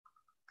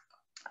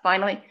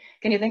 Finally,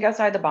 can you think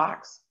outside the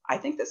box? I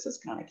think this is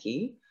kind of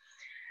key.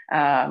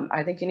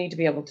 I think you need to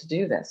be able to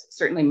do this.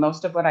 Certainly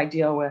most of what I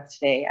deal with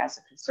today as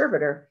a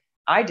conservator,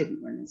 I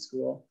didn't learn in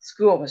school.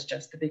 School was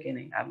just the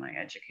beginning of my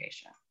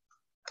education.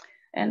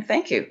 And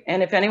thank you.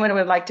 And if anyone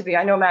would like to be,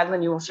 I know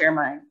Madeline, you will share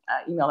my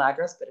email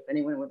address, but if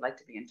anyone would like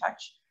to be in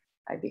touch,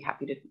 I'd be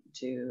happy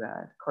to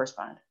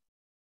correspond.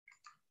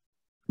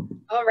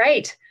 All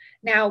right.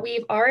 Now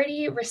we've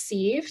already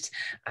received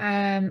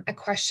a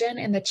question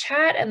in the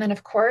chat, and then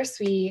of course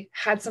we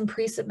had some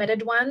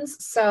pre-submitted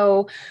ones.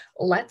 So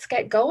let's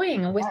get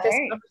going with this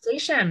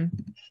conversation.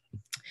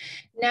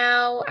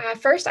 Now,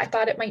 first, I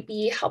thought it might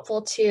be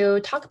helpful to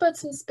talk about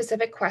some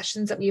specific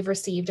questions that we've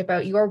received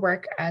about your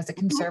work as a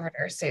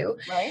conservator, Sue.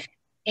 Right.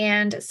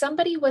 And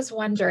somebody was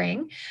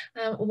wondering,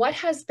 what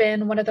has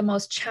been one of the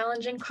most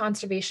challenging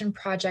conservation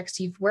projects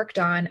you've worked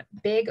on,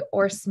 big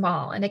or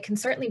small? And it can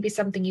certainly be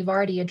something you've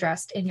already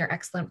addressed in your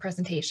excellent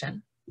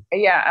presentation.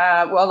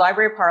 Yeah, well,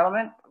 Library of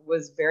Parliament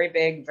was very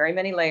big, very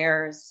many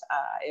layers.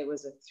 It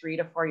was a 3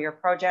 to 4 year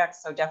project,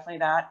 so definitely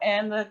that.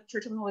 And the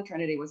Church of the Holy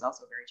Trinity was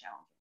also very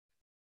challenging.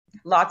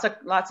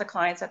 Lots of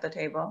clients at the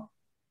table.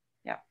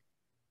 Yeah.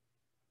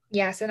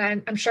 Yes,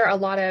 and I'm sure a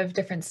lot of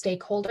different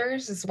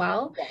stakeholders as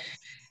well. Yes.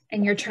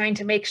 And you're trying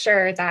to make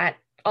sure that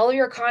all of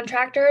your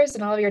contractors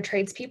and all of your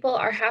tradespeople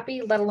are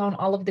happy, let alone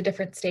all of the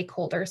different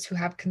stakeholders who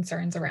have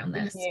concerns around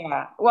this.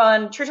 Yeah, well,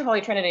 in Church of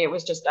Holy Trinity, it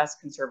was just us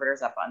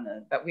conservators up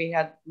on but we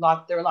had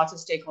there were lots of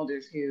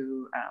stakeholders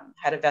who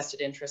had a vested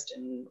interest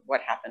in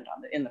what happened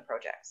in the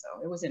project. So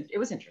it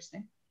was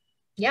interesting.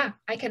 Yeah,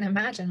 I can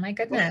imagine. My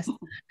goodness.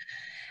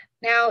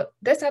 Now,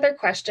 this other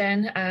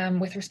question,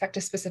 with respect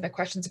to specific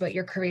questions about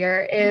your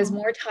career, is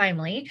more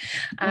timely.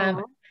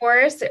 Of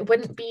course, it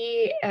wouldn't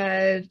be,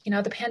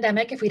 the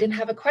pandemic if we didn't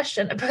have a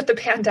question about the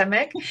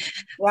pandemic.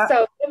 Yeah.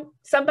 So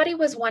somebody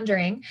was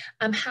wondering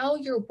how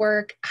your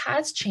work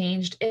has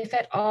changed, if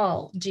at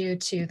all, due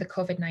to the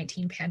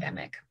COVID-19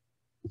 pandemic.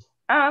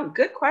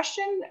 Good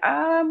question.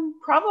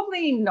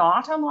 Probably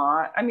not a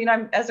lot. I mean,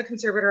 as a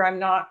conservator,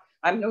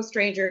 I'm no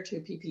stranger to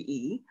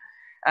PPE.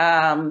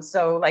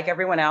 So like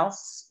everyone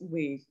else,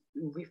 we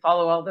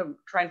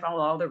try and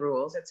follow all the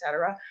rules,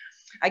 etc.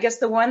 I guess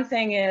the one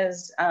thing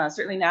is,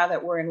 certainly now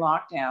that we're in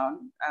lockdown,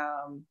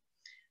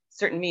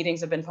 certain meetings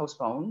have been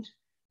postponed,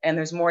 and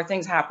there's more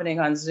things happening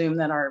on Zoom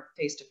than are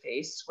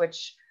face-to-face,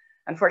 which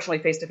unfortunately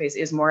face-to-face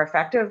is more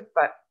effective,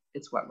 but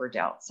it's what we're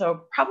dealt.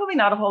 So probably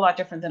not a whole lot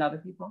different than other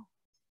people.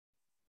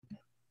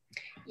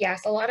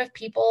 Yes, a lot of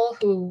people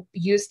who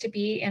used to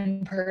be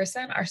in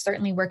person are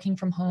certainly working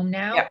from home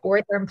now, yeah. or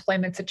their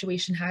employment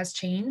situation has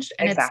changed.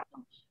 And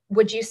exactly. It's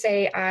would you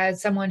say,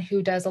 as someone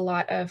who does a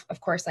lot of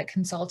course, like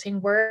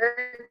consulting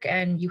work,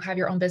 and you have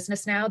your own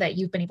business now, that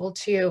you've been able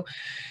to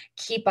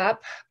keep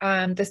up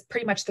this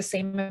pretty much the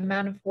same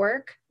amount of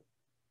work?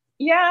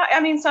 Yeah, I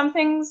mean, some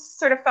things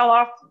sort of fell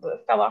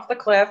off the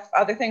cliff.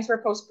 Other things were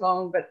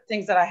postponed, but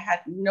things that I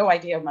had no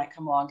idea might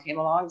come along came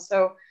along.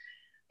 So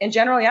in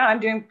general, yeah, I'm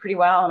doing pretty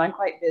well and I'm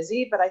quite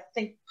busy, but I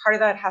think part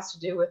of that has to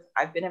do with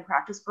I've been in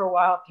practice for a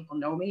while. People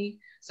know me.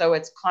 So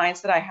it's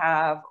clients that I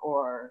have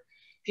or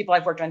people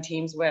I've worked on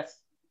teams with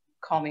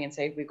call me and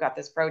say, we've got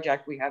this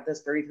project. We have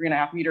this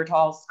 33.5 meter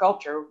tall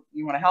sculpture.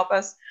 You want to help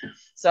us?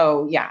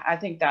 So yeah, I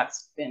think that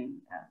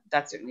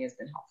certainly has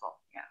been helpful.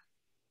 Yeah.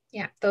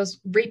 Yeah, those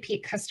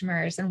repeat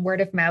customers and word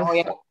of mouth. Oh,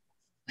 yeah.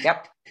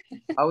 Yep.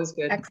 Always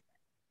good. Excellent.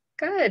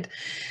 Good.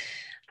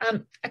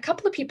 A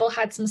couple of people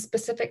had some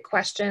specific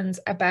questions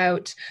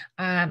about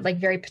like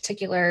very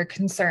particular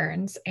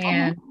concerns.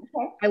 And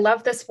Okay. I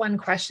love this one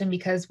question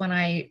because when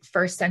I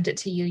first sent it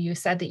to you, you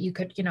said that you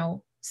could,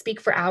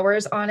 speak for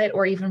hours on it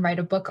or even write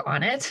a book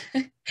on it.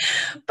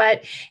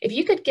 But if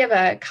you could give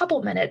a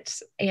couple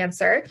minutes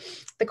answer,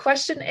 the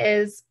question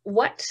is,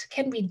 what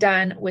can be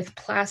done with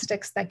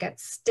plastics that get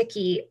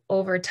sticky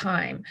over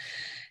time?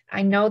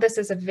 I know this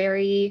is a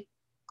very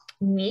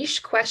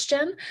niche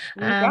question,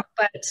 but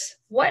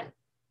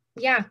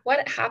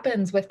what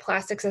happens with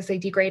plastics as they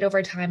degrade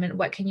over time, and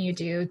what can you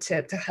do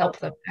to help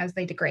them as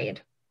they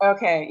degrade?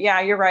 Okay, yeah,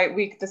 you're right.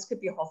 This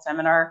could be a whole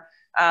seminar.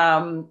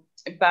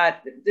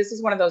 But this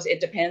is one of those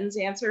it depends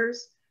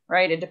answers,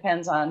 right? It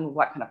depends on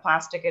what kind of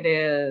plastic it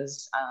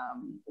is.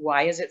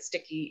 Why is it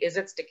sticky? Is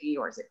it sticky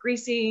or is it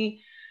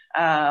greasy?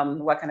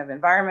 What kind of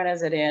environment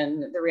is it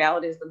in? The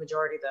reality is the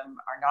majority of them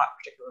are not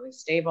particularly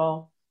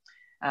stable.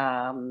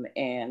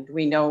 And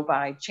we know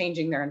by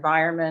changing their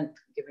environment,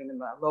 giving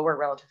them a lower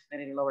relative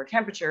humidity, lower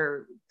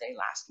temperature, they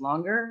last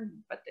longer,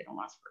 but they don't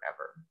last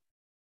forever.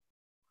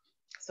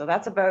 So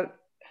that's about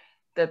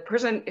the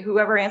person,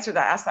 whoever asked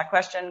that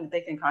question,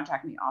 they can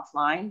contact me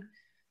offline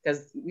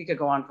because we could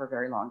go on for a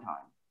very long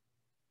time.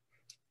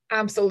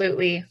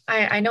 Absolutely.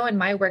 I know in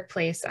my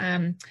workplace,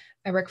 I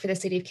work for the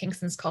City of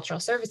Kingston's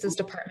Cultural Services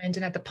Department,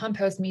 and at the Pump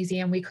House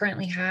Museum, we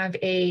currently have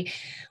a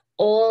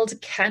old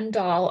Ken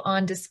doll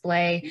on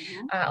display,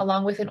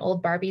 along with an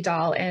old Barbie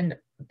doll, and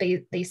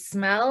they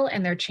smell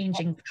and they're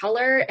changing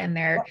color and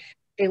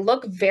they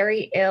look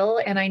very ill.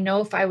 And I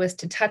know if I was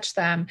to touch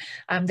them,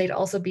 they'd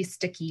also be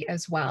sticky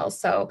as well.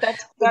 So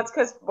that's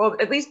because, well,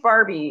 at least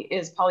Barbie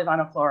is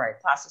polyvinyl chloride,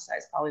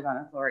 plasticized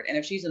polyvinyl chloride. And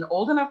if she's an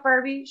old enough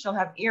Barbie, she'll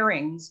have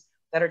earrings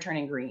that are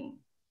turning green.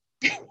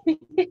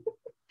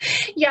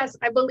 Yes,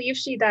 I believe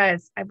she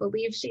does.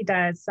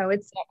 So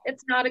it's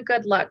not a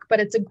good look,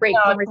 but it's a great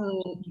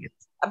conversation.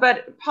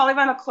 But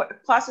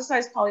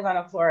plasticized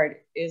polyvinyl chloride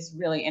is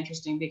really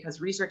interesting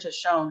because research has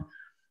shown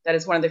that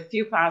it's one of the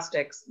few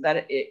plastics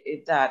that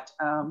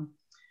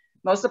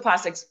most of the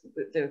plastics,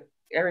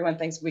 everyone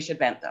thinks we should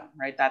vent them,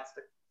 right? That's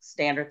the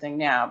standard thing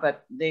now.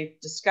 But they've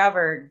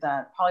discovered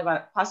that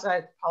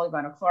plasticized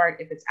polyvinyl chloride,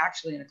 if it's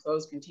actually in a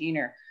closed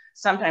container,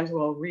 sometimes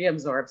will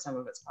reabsorb some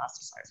of its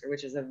plasticizer,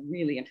 which is a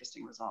really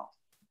interesting result.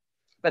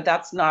 But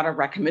that's not a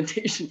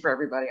recommendation for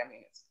everybody. I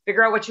mean, it's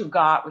figure out what you've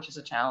got, which is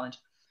a challenge,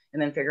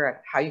 and then figure out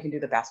how you can do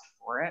the best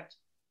for it.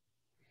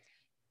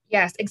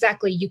 Yes,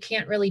 exactly. You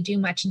can't really do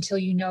much until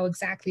you know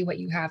exactly what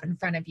you have in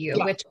front of you.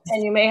 Yeah.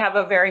 And you may have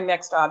a very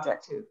mixed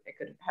object too. It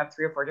could have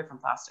 3 or 4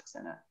 different plastics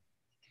in it.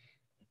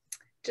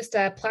 Just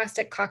a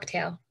plastic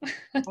cocktail.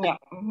 Yeah.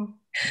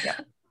 Yeah.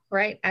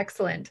 Right.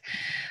 Excellent.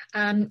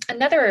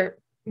 Another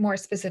more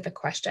specific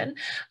question,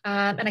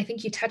 and I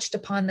think you touched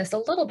upon this a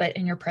little bit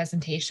in your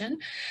presentation,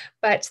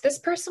 but this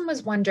person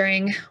was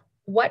wondering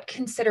what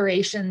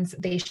considerations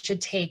they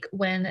should take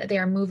when they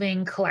are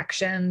moving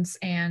collections,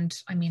 and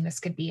I mean, this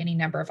could be any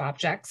number of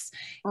objects,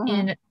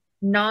 in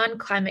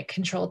non-climate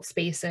controlled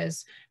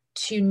spaces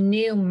to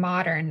new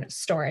modern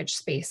storage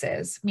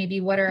spaces.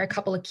 Maybe what are a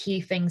couple of key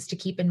things to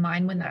keep in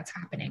mind when that's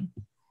happening?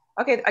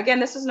 Okay, again,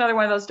 this is another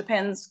one of those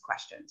depends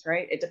questions,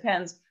 right? It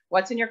depends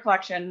what's in your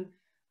collection,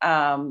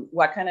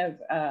 what kind of,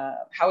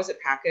 how is it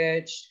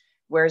packaged,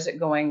 where is it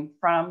going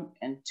from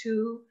and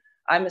to.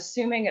 I'm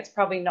assuming it's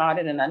probably not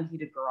in an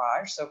unheated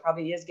garage, so it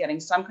probably is getting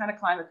some kind of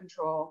climate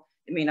control.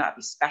 It may not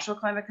be special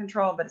climate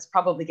control, but it's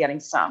probably getting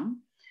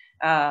some.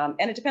 And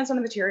it depends on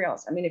the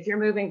materials. I mean, if you're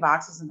moving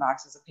boxes and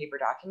boxes of paper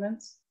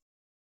documents,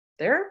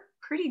 they're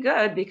pretty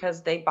good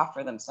because they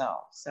buffer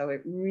themselves. So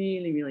it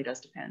really, really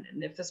does depend.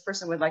 And if this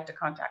person would like to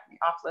contact me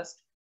off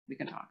list, we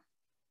can talk.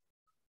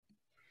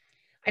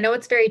 I know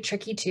it's very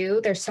tricky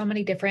too. There's so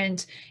many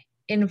different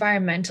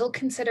environmental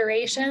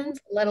considerations,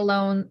 let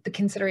alone the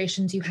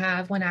considerations you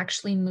have when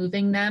actually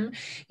moving them,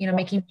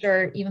 making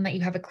sure even that you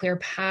have a clear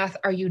path.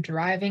 Are you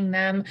driving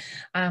them?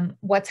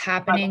 What's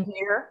happening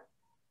here?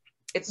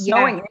 It's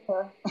snowing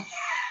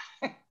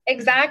here.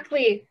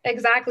 Exactly.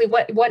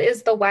 What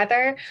is the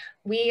weather?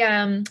 We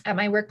at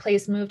my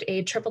workplace moved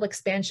a triple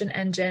expansion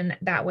engine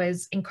that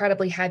was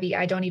incredibly heavy.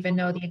 I don't even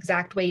know the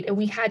exact weight. And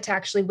we had to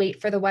actually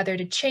wait for the weather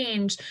to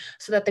change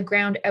so that the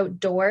ground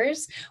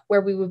outdoors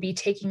where we would be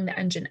taking the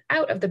engine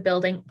out of the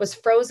building was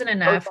frozen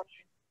enough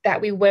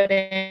that we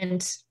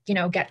wouldn't,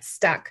 get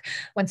stuck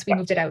once we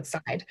moved it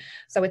outside.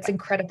 So it's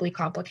incredibly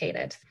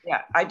complicated.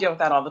 Yeah, I deal with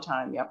that all the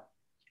time. Yep.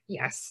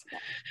 Yes.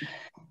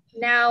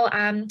 Now,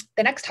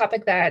 the next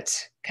topic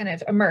that kind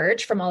of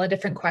emerged from all the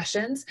different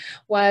questions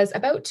was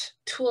about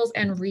tools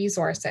and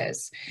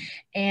resources.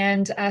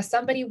 And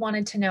somebody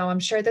wanted to know, I'm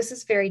sure this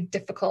is very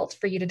difficult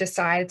for you to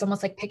decide. It's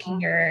almost like picking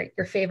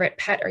your favorite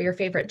pet or your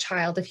favorite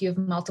child if you have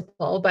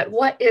multiple, but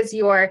what is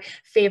your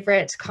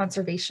favorite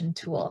conservation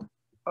tool?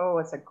 Oh,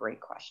 it's a great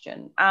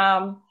question.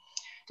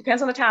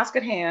 Depends on the task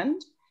at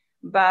hand,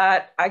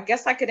 but I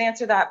guess I could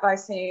answer that by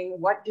saying,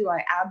 what do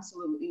I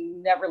absolutely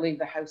never leave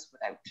the house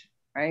without?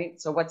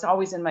 Right? So what's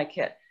always in my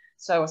kit?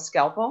 So a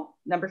scalpel,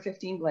 number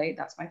 15 blade,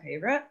 that's my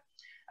favorite.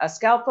 A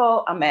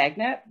scalpel, a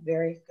magnet,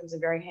 comes in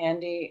very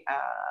handy.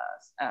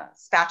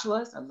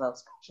 Spatulas, I love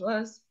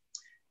spatulas.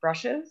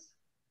 Brushes.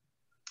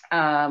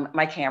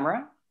 My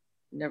camera,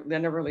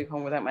 never leave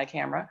home without my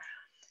camera.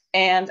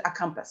 And a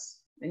compass.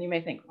 And you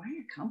may think, why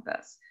a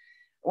compass?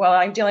 Well,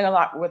 I'm dealing a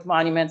lot with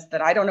monuments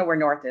that I don't know where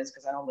north is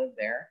because I don't live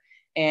there.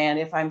 And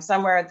if I'm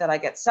somewhere that I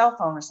get cell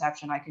phone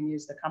reception, I can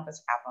use the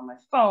compass app on my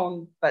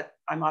phone, but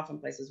I'm often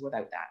places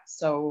without that.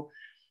 So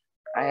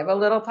I have a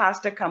little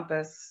plastic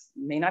compass,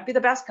 may not be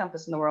the best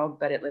compass in the world,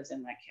 but it lives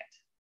in my kit.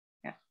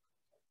 Yeah.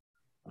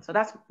 So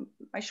that's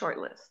my short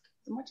list.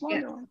 It's a much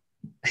longer one.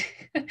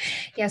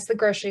 Yes, the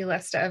grocery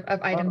list of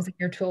items in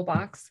your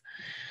toolbox.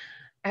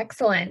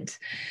 Excellent.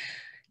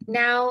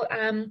 Now,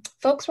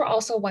 folks were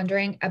also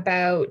wondering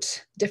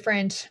about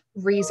different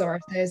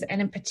resources,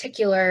 and in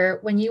particular,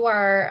 when you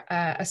are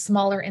a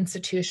smaller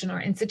institution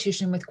or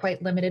institution with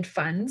quite limited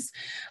funds,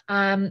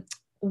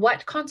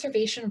 what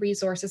conservation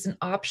resources and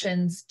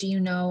options do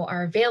you know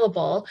are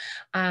available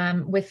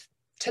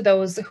to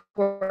those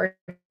who are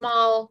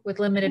small with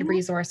limited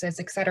resources,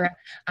 et cetera,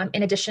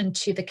 in addition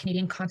to the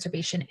Canadian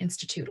Conservation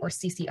Institute or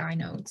CCI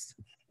nodes?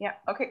 Yeah,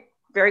 okay,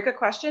 very good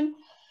question.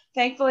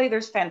 Thankfully,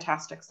 there's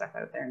fantastic stuff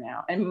out there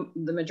now, and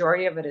the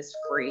majority of it is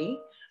free.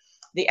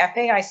 The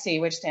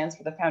FAIC, which stands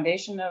for the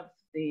Foundation of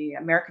the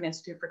American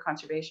Institute for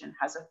Conservation,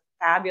 has a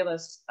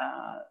fabulous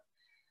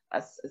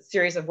a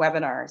series of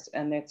webinars,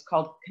 and it's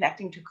called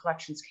Connecting to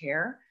Collections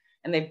Care.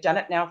 And they've done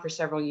it now for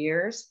several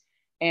years,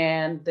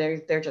 and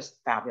they're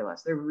just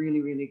fabulous. They're really,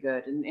 really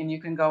good. And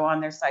you can go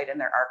on their site and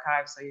their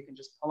archive, so you can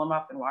just pull them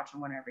up and watch them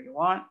whenever you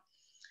want.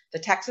 The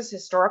Texas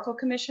Historical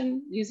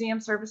Commission Museum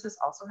Services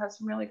also has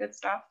some really good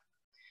stuff.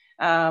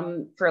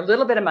 For a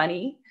little bit of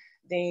money,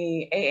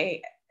 the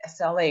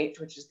AASLH,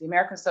 which is the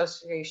American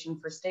Association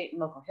for State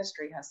and Local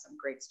History, has some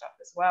great stuff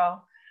as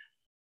well.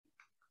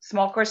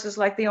 Small courses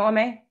like the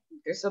OMA.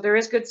 So there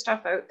is good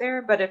stuff out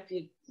there, but if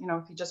you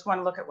just want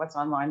to look at what's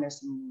online, there's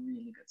some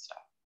really good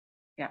stuff.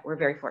 Yeah, we're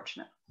very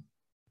fortunate.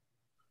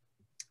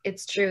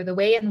 It's true. The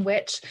way in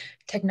which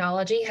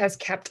technology has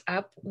kept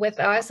up with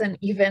us and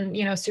even,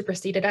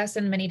 superseded us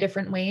in many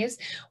different ways,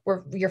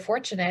 you're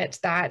fortunate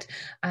that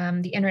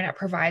the internet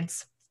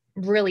provides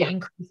really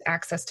increased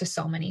access to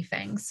so many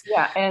things.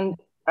 Yeah, and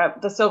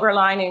the silver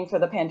lining for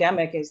the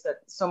pandemic is that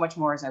so much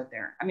more is out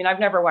there. I mean, I've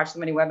never watched so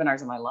many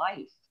webinars in my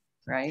life,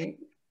 right?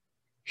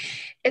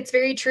 It's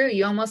very true.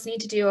 You almost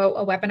need to do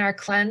a webinar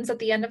cleanse at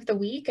the end of the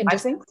week and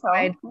just, I think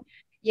so.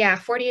 Yeah,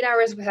 48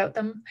 hours without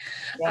them.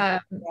 Yeah.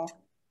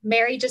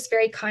 Mary just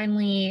very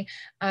kindly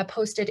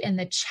posted in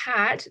the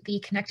chat the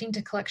Connecting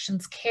to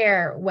Collections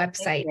Care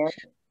website.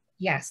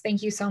 Yes,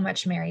 thank you so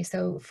much, Mary.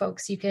 So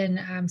folks, you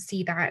can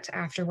see that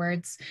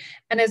afterwards.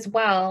 And as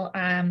well,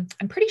 I'm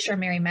pretty sure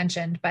Mary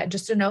mentioned, but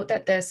just to note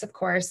that this, of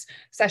course,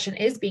 session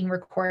is being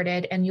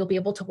recorded and you'll be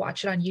able to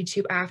watch it on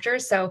YouTube after.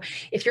 So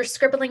if you're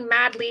scribbling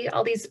madly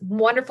all these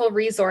wonderful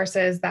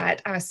resources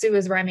that Sue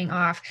is rhyming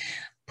off,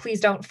 please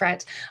don't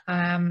fret.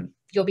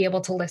 You'll be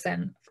able to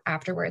listen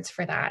afterwards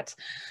for that.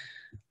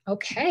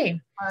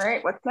 Okay. All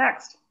right, what's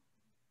next?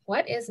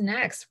 What is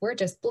next? We're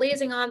just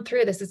blazing on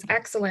through. This is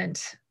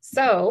excellent.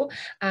 So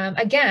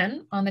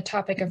again, on the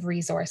topic of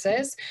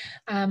resources,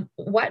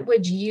 what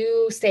would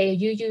you say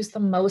you use the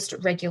most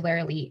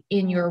regularly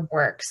in your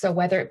work? So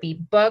whether it be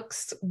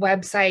books,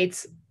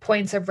 websites,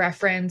 points of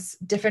reference,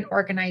 different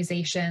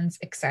organizations,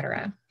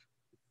 etc.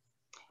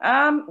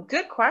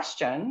 Good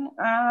question.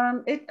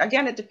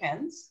 It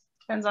depends.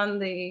 Depends on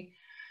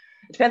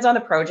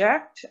the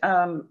project.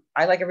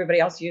 I, like everybody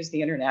else, use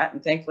the internet,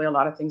 and thankfully a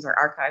lot of things are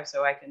archived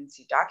so I can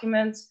see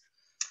documents.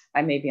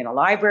 I may be in a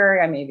library,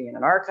 I may be in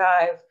an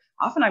archive.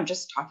 Often I'm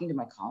just talking to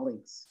my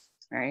colleagues,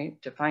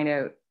 right, to find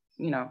out,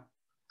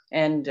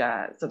 and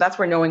so that's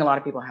where knowing a lot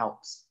of people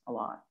helps a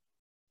lot,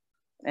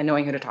 and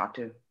knowing who to talk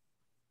to.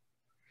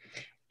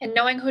 And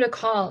knowing who to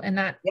call in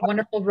that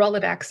wonderful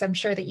Rolodex, I'm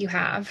sure that you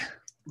have.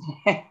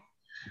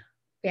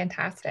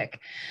 Fantastic.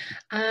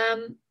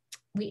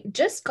 We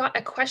just got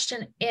a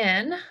question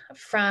in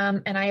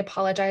from, and I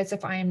apologize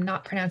if I'm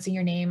not pronouncing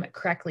your name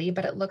correctly,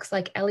 but it looks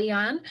like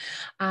Elian,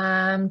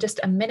 just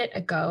a minute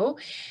ago.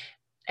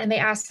 And they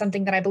asked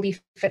something that I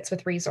believe fits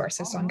with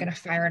resources. So I'm going to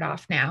fire it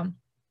off now.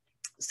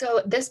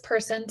 So this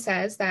person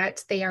says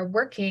that they are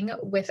working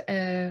with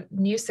a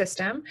new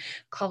system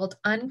called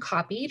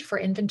Uncopied for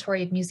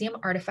inventory of museum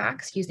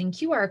artifacts using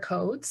QR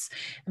codes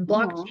and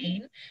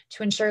blockchain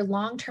to ensure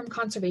long-term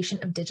conservation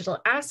of digital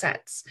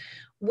assets.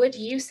 Would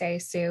you say,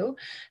 Sue,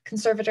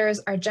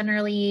 conservators are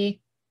generally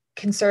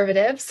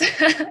conservatives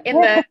in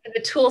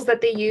the tools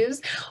that they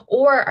use,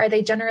 or are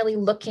they generally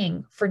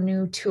looking for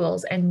new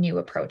tools and new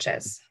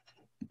approaches?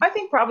 I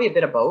think probably a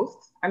bit of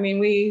both. I mean,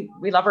 we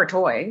love our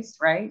toys,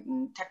 right?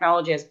 And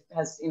technology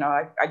has you know,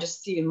 I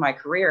just see in my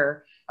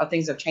career how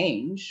things have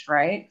changed,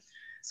 right?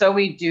 So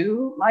we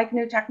do like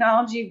new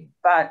technology,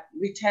 but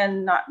we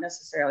tend not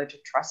necessarily to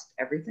trust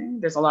everything.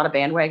 There's a lot of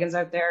bandwagons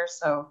out there.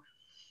 So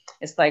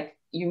it's like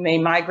you may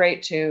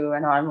migrate to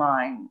an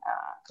online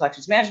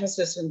collections management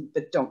system,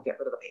 but don't get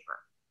rid of the paper,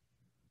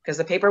 because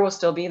the paper will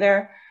still be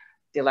there.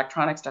 The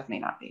electronic stuff may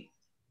not be.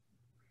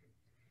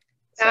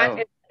 That is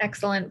an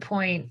excellent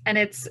point. And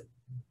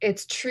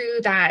it's true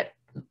that,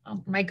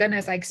 oh my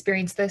goodness, I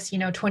experienced this,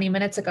 20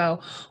 minutes ago.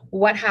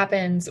 What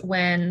happens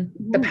when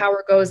the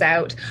power goes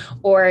out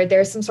or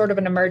there's some sort of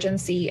an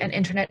emergency and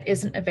internet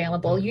isn't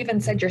available? You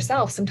even said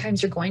yourself,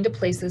 sometimes you're going to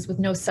places with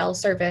no cell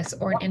service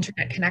or an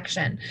internet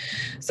connection.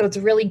 So it's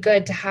really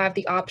good to have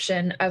the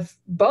option of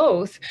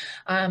both,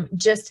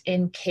 just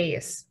in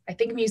case. I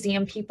think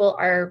museum people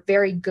are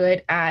very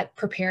good at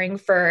preparing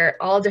for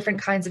all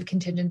different kinds of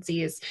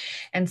contingencies.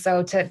 And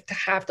so to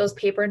have those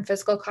paper and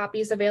physical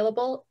copies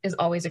available is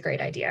always a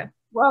great idea.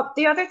 Well,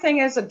 the other thing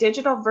is a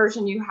digital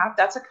version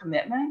that's a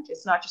commitment.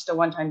 It's not just a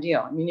one-time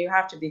deal. I mean, you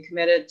have to be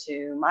committed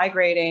to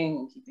migrating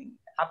and keeping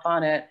up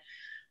on it.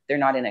 They're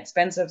not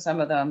inexpensive, some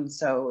of them.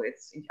 So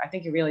I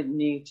think you really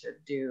need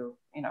to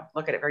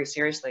look at it very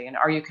seriously. And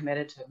are you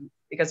committed to,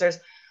 because there's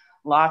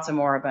lots of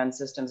moribund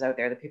systems out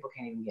there that people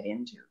can't even get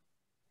into.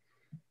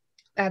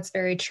 That's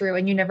very true.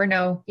 And you never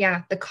know,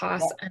 the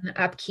cost and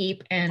the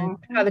upkeep and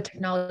how the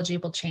technology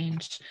will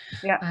change.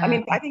 Yeah. I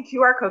mean, I think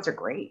QR codes are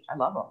great. I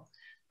love them.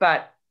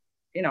 But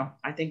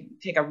I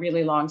think take a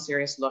really long,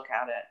 serious look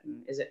at it.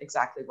 And is it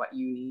exactly what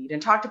you need?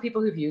 And talk to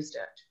people who've used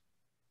it,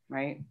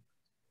 right?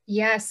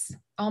 Yes.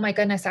 Oh my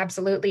goodness,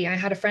 absolutely. I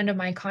had a friend of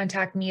mine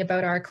contact me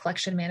about our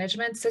collection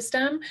management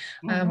system.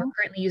 We're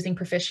currently using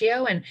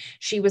Proficio, and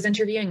she was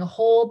interviewing a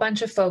whole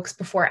bunch of folks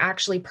before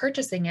actually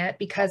purchasing it,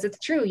 because it's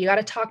true. You got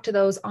to talk to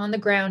those on the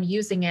ground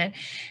using it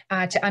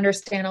to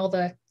understand all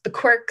the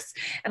quirks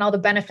and all the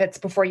benefits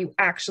before you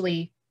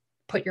actually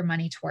put your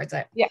money towards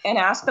it. Yeah. And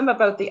ask them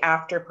about the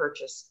after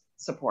purchase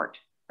support,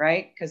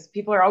 right? Because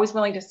people are always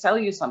willing to sell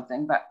you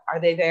something, but are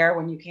they there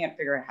when you can't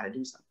figure out how to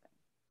do something?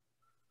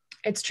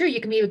 It's true. You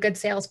can be a good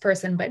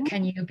salesperson, but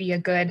can you be a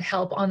good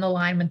help on the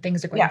line when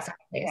things are going sideways?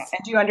 Yeah.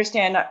 And do you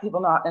understand that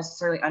people not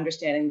necessarily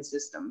understanding the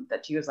system,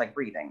 that to you is like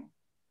breathing?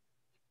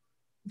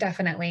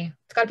 Definitely.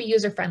 It's got to be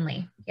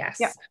user-friendly. Yes.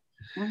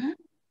 Yeah.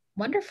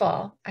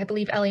 Wonderful. I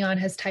believe Elion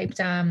has typed,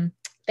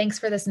 thanks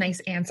for this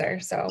nice answer.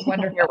 So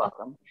wonderful. You're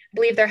welcome. I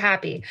believe they're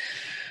happy.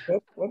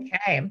 Good.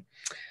 Okay.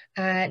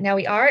 Now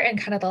we are in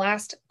kind of the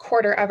last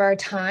quarter of our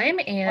time,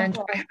 and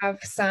I have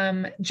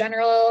some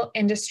general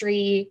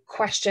industry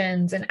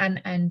questions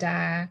and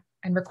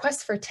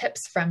requests for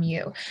tips from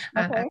you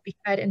as we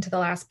head into the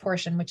last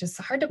portion, which is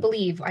hard to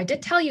believe. I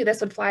did tell you this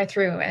would fly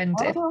through, and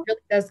it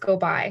really does go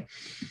by.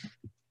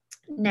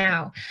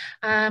 Now,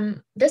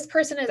 this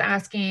person is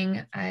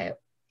asking,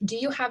 do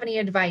you have any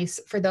advice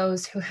for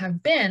those who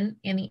have been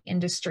in the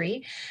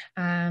industry,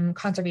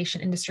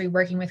 conservation industry,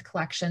 working with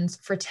collections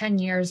for 10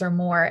 years or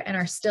more and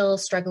are still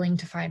struggling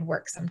to find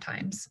work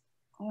sometimes?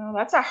 Well,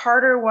 that's a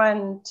harder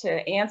one to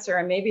answer.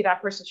 And maybe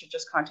that person should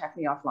just contact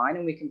me offline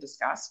and we can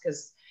discuss,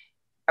 because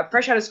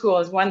fresh out of school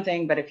is one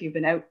thing, but if you've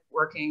been out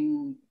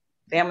working,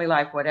 family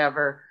life,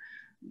 whatever,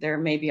 there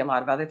may be a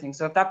lot of other things.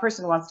 So if that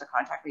person wants to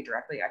contact me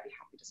directly, I'd be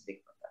happy to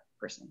speak with that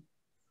person.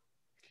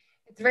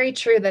 It's very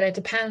true that it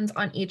depends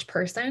on each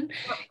person,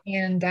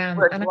 and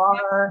where you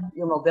are,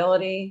 your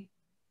mobility.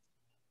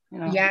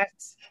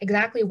 Yes,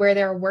 exactly, where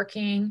they're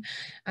working,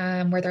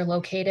 where they're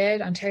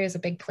located. Ontario is a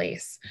big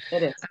place.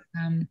 It is.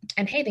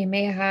 And hey, they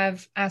may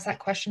have asked that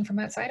question from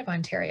outside of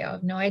Ontario. I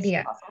have no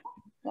idea.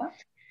 Yeah.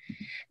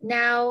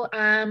 Now,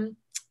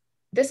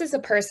 this is a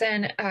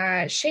person,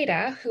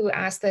 Shada, who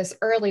asked this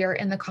earlier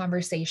in the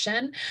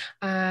conversation,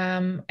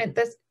 and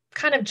this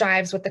kind of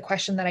jives with the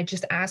question that I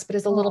just asked, but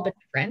is a little bit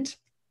different.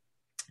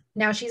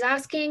 Now she's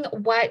asking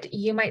what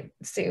you might,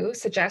 Sue,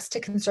 suggest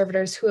to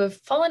conservators who have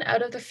fallen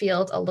out of the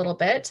field a little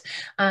bit,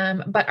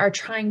 but are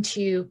trying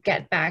to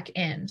get back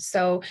in.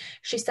 So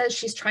she says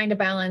she's trying to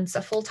balance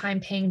a full-time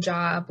paying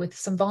job with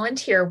some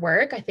volunteer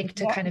work, I think,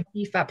 to kind of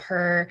beef up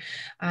her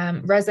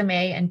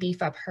resume and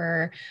beef up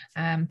her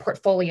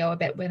portfolio a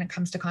bit when it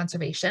comes to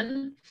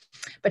conservation.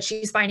 But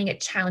she's finding it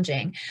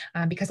challenging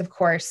because, of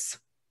course,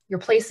 your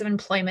place of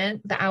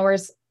employment, the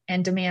hours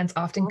and demands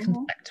often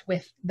conflict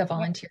with the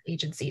volunteer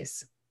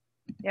agencies?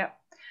 Yeah.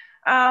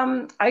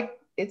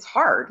 It's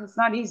hard. It's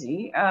not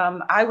easy.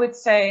 I would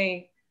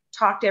say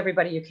talk to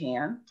everybody you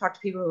can. Talk to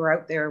people who are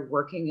out there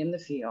working in the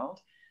field.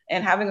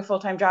 And having a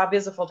full-time job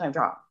is a full-time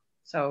job.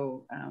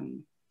 So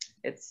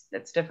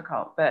it's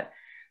difficult. But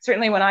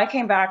certainly when I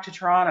came back to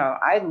Toronto,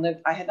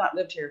 I had not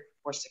lived here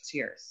for 6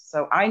 years.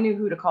 So I knew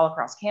who to call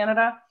across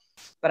Canada,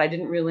 but I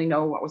didn't really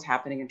know what was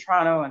happening in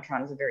Toronto. And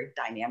Toronto is a very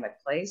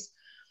dynamic place.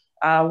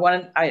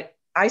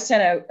 I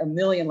sent out 1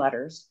 million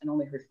letters and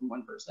only heard from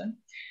one person.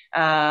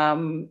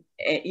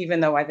 Even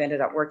though I've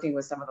ended up working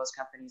with some of those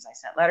companies I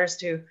sent letters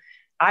to,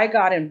 I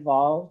got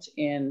involved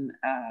in,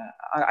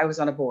 I was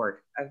on a board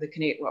of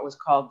what was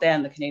called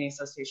then the Canadian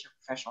Association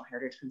of Professional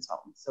Heritage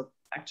Consultants. So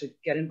actually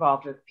get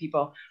involved with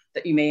people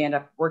that you may end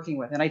up working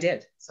with. And I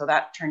did. So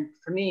that turned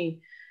to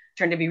be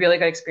a really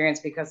good experience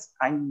because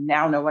I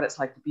now know what it's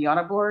like to be on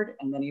a board,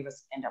 and many of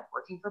us end up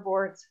working for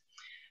boards.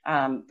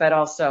 But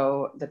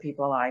also the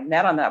people I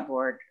met on that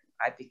board,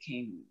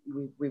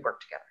 we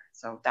worked together.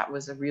 So that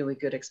was a really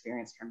good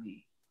experience for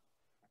me.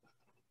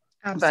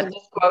 Absolutely. But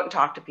just go out and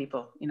talk to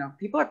people. You know,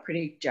 people are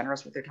pretty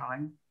generous with their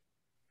time.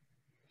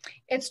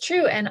 It's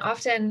true. And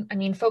often, I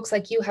mean, folks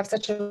like you have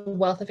such a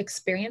wealth of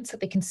experience that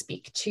they can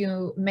speak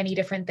to many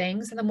different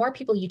things. And the more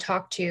people you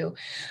talk to,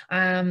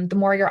 the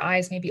more your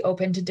eyes may be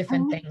open to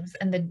different things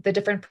and the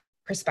different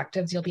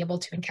perspectives you'll be able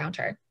to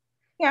encounter.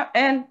 Yeah.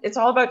 And it's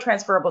all about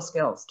transferable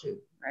skills too,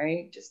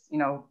 right? Just, you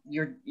know,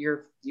 your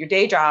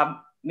day job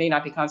may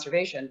not be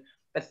conservation,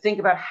 but think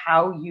about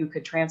how you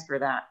could transfer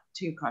that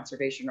to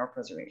conservation or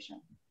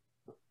preservation.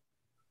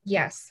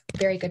 Yes,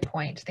 very good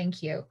point.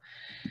 Thank you.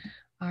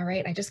 All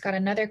right, I just got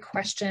another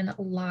question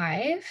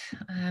live.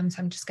 So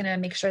I'm just gonna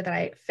make sure that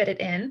I fit it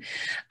in.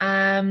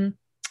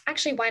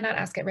 Actually, why not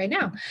ask it right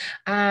now?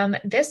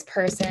 This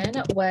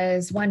person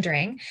was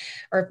wondering,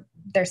 or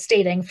they're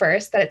stating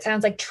first, that it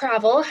sounds like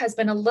travel has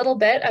been a little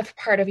bit of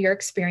part of your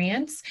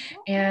experience.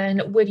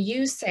 And would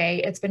you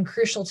say it's been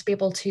crucial to be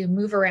able to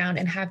move around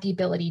and have the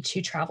ability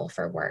to travel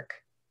for work?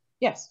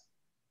 Yes.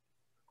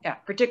 Yeah,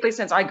 particularly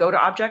since I go to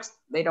objects,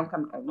 they don't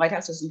come,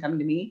 Lighthouse isn't coming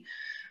to me.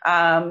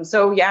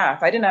 So yeah,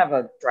 if I didn't have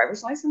a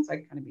driver's license,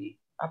 I'd kind of be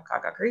up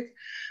Caca Creek.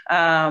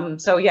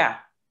 So yeah,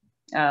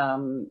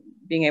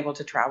 being able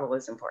to travel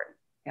is important.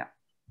 Yeah.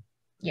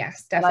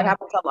 Yes, definitely. And I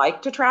happen to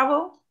like to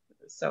travel.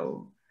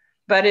 So,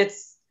 but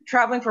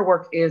traveling for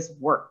work is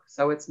work.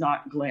 So it's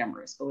not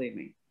glamorous, believe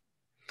me.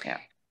 Yeah.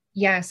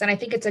 Yes, and I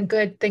think it's a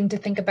good thing to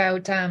think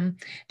about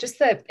just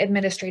the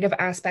administrative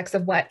aspects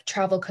of what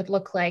travel could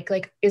look like.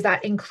 Like, is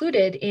that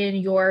included in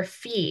your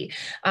fee?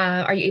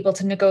 Are you able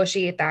to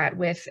negotiate that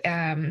with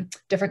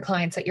different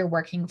clients that you're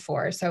working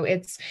for? So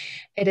it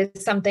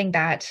is something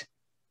that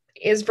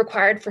is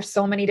required for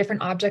so many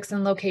different objects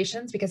and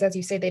locations, because as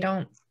you say, they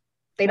don't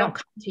come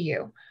to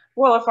you.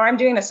 Well, if I'm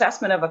doing an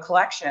assessment of a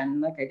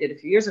collection, like I did a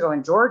few years ago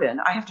in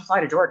Jordan, I have to fly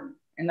to Jordan,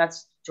 and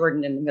that's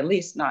Jordan in the Middle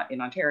East, not in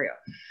Ontario.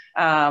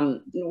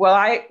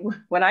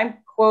 When I'm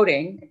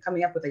quoting,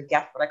 coming up with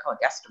what I call a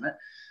guesstimate,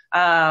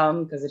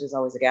 because it is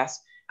always a guess,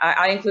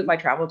 I include my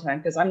travel time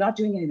because I'm not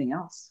doing anything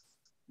else.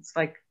 It's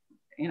like,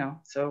 you know,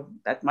 so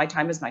that my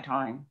time is my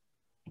time.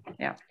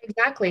 Yeah,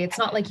 exactly. It's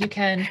not like you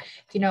can,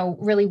 you know,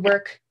 really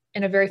work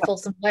in a very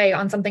fulsome way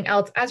on something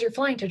else as you're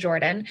flying to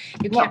Jordan.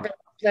 You can't really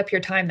split up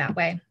your time that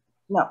way.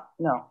 No.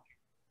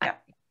 Yeah,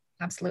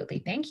 absolutely.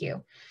 Thank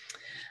you.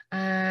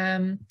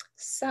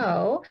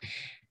 So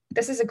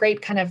this is a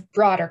great kind of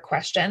broader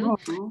question.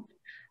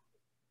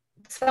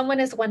 Someone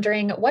is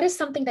wondering, what is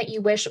something that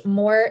you wish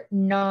more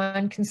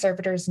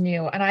non-conservators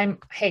knew? And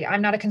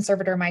I'm not a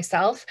conservator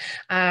myself.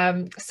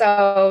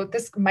 So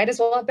this might as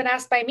well have been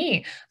asked by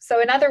me.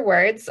 So in other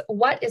words,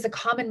 what is a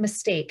common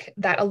mistake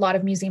that a lot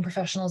of museum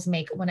professionals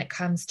make when it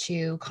comes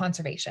to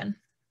conservation?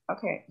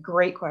 Okay,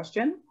 great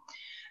question.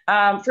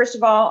 First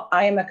of all,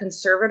 I am a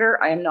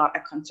conservator. I am not a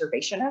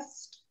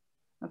conservationist.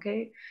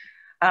 Okay.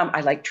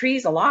 I like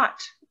trees a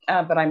lot,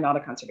 but I'm not a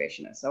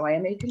conservationist. So I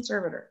am a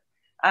conservator.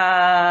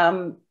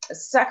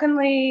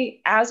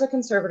 Secondly, as a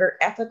conservator,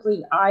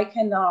 ethically, I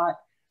cannot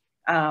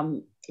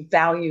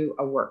value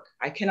a work.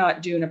 I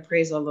cannot do an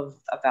appraisal of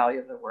a value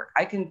of the work.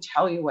 I can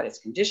tell you what its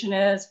condition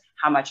is,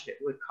 how much it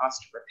would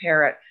cost to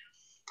repair it,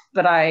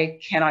 but I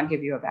cannot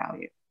give you a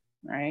value,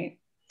 right?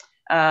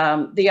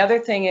 The other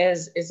thing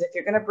is if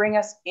you're going to bring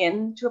us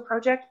into a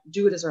project,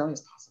 do it as early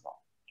as possible,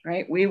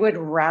 right? We would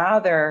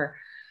rather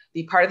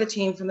be part of the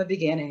team from the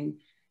beginning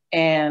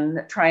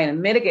and try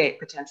and mitigate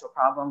potential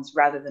problems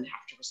rather than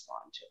have to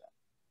respond to them.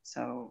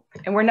 So,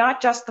 and we're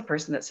not just the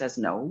person that says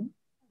no,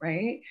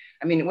 right?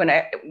 I mean, when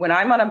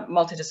I'm on a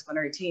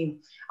multidisciplinary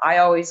team, I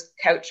always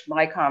couch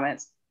my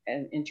comments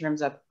in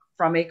terms of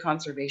from a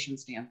conservation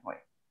standpoint,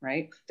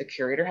 right? The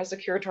curator has the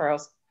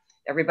curatorials,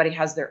 everybody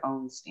has their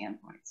own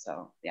standpoint.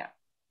 So yeah.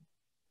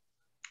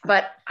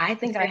 But I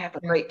think I have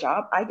a great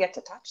job. I get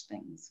to touch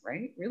things,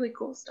 right? Really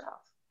cool stuff.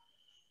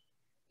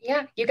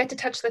 Yeah, you get to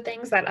touch the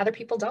things that other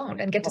people don't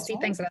and get to see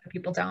things that other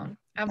people don't.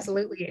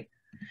 Absolutely.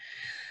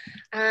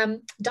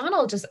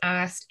 Donald just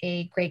asked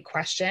a great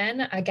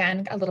question.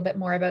 Again, a little bit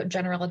more about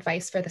general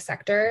advice for the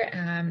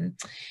sector.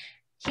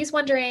 He's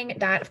wondering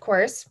that, of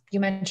course, you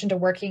mentioned a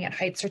working at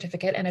height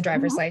certificate and a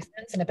driver's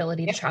license and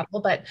ability to travel,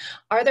 but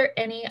are there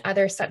any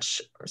other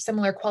such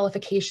similar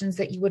qualifications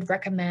that you would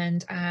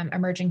recommend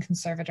emerging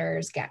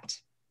conservators get?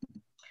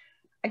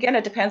 Again,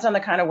 it depends on the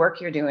kind of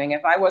work you're doing.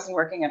 If I wasn't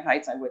working at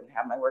heights, I wouldn't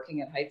have my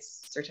working at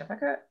heights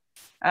certificate.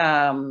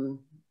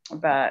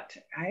 But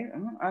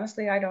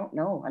honestly, I don't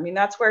know. I mean,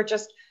 that's where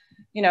just,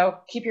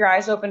 keep your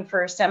eyes open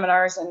for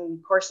seminars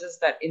and courses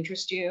that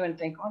interest you and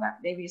think, oh, that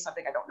maybe is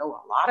something I don't know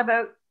a lot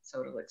about.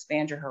 So it'll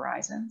expand your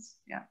horizons.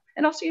 Yeah.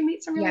 And also you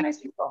meet some really nice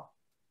people.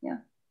 Yeah.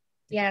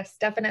 Yes,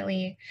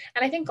 definitely.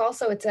 And I think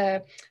also it's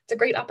a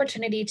great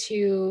opportunity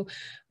to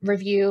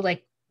review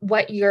like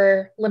what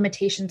your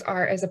limitations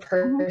are as a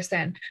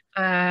person.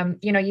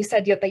 You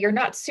said that you're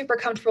not super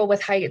comfortable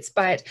with heights,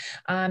 but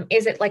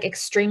is it like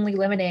extremely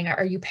limiting?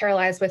 Are you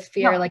paralyzed with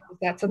fear? Like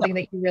that's something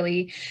that you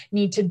really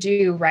need to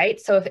do, right?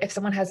 So if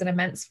someone has an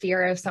immense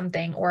fear of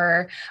something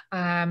or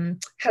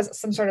has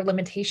some sort of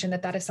limitation,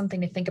 that is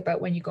something to think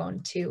about when you go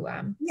into.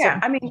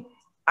 I mean,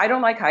 I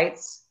don't like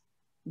heights,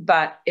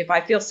 but if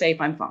I feel safe,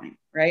 I'm fine,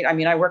 right? I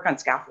mean, I work on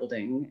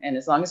scaffolding, and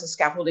as long as the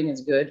scaffolding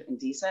is good and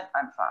decent,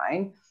 I'm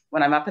fine.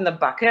 When I'm up in the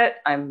bucket,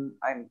 I'm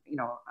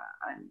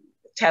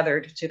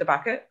tethered to the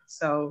bucket.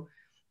 So,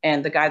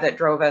 and the guy that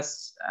drove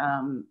us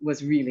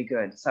was really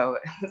good. So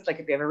it's like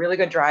if you have a really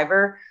good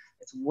driver,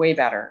 it's way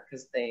better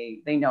because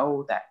they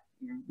know that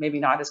you're maybe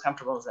not as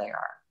comfortable as they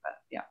are. But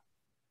yeah.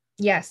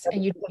 Yes,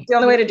 and that's the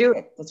only way to do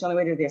it. That's the only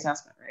way to do the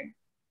assessment, right?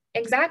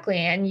 Exactly,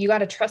 and you got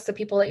to trust the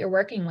people that you're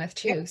working with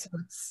too. So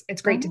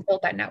it's great to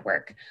build that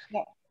network.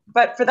 Yeah,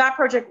 but for that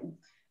project,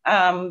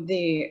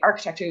 the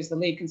architect who's the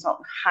lead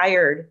consultant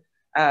hired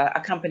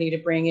a company to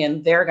bring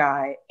in their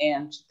guy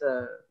and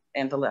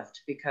the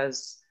lift,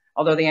 because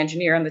although the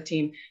engineer on the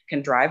team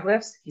can drive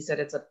lifts, he said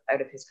it's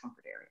out of his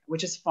comfort area,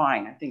 which is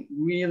fine. I think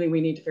really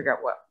we need to figure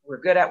out what we're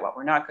good at, what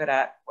we're not good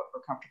at, what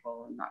we're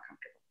comfortable and not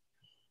comfortable.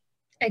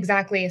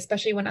 Exactly,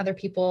 especially when other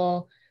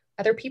people's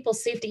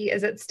safety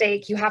is at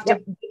stake. You have to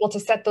be able to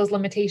set those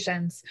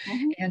limitations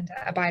and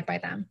abide by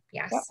them.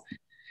 Yes.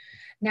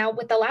 Now,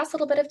 with the last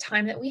little bit of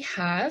time that we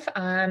have,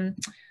 I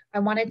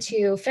wanted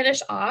to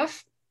finish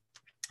off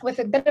with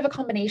a bit of a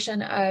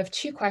combination of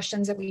two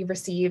questions that we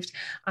received.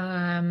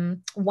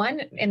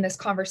 One in this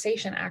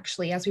conversation,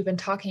 actually, as we've been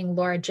talking,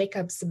 Laura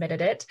Jacobs submitted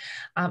it,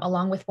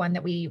 along with one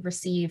that we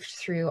received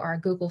through our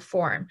Google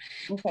form.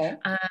 Okay.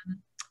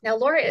 Now,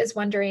 Laura is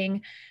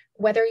wondering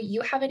whether you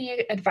have any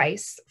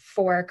advice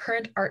for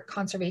current art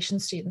conservation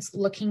students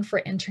looking for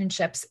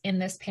internships in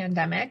this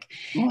pandemic.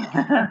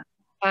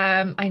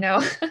 I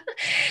know.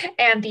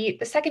 And the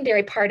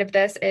secondary part of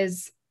this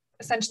is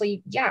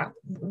essentially,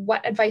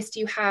 what advice do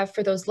you have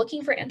for those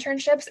looking for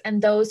internships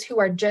and those who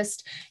are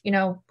just,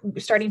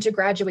 starting to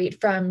graduate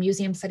from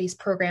museum studies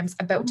programs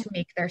about to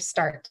make their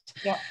start?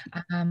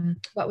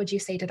 What would you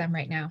say to them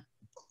right now?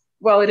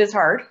 Well, it is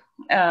hard.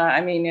 I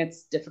mean,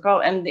 it's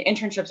difficult, and the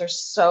internships are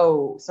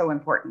so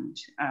important.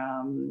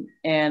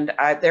 And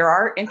there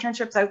are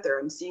internships out there.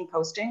 I'm seeing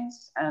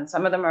postings, and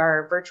some of them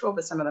are virtual,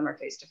 but some of them are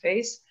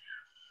face-to-face.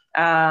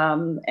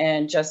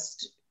 And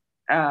just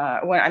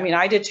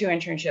I did 2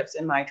 internships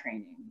in my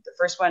training. The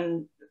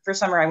first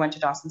summer I went to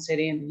Dawson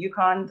City in the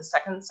Yukon. The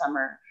second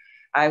summer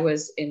I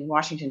was in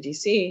Washington,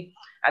 D.C.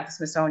 at the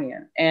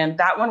Smithsonian. And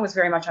that one was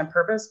very much on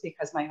purpose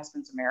because my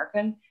husband's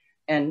American,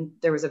 and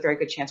there was a very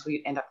good chance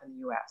we'd end up in the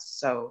U.S.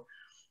 So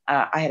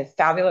I had a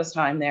fabulous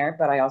time there,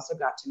 but I also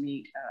got to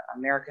meet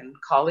American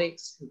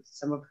colleagues,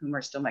 some of whom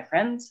are still my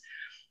friends.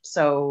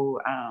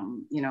 So,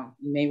 you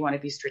may want to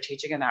be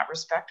strategic in that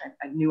respect.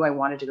 I knew I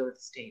wanted to go to the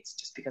States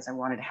just because I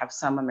wanted to have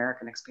some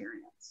American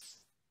experience.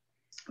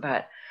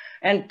 I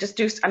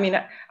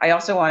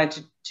also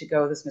wanted to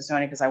go to the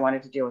Smithsonian because I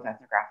wanted to deal with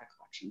ethnographic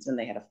collections, and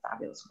they had a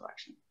fabulous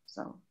collection.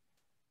 So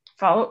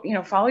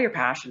follow your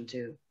passion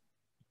too.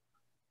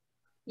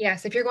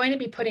 Yes, if you're going to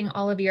be putting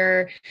all of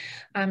your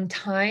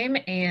time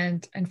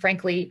and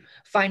frankly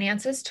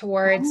finances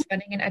towards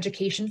funding an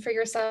education for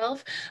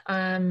yourself,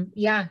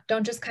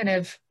 don't just kind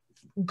of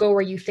go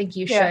where you think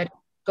you should.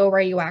 Go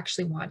where you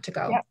actually want to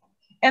go.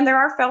 And there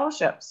are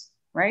fellowships,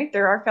 right?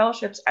 There are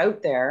fellowships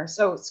out there.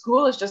 So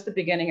school is just the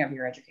beginning of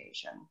your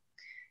education.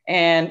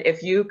 And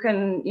if you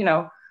can,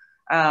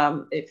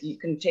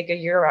 take a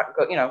year out,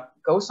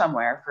 go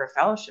somewhere for a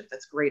fellowship,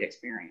 that's great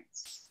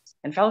experience.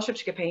 And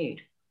fellowships get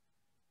paid.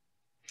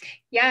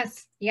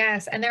 Yes.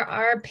 And there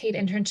are paid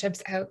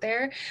internships out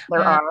there.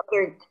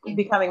 They're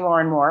becoming more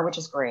and more, which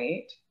is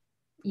great.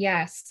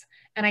 Yes.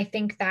 And I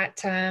think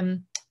that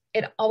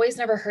it always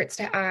never hurts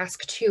to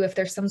ask too, if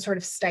there's some sort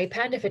of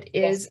stipend, if it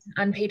is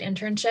an unpaid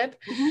internship.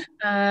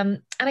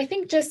 And I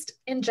think just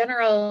in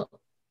general,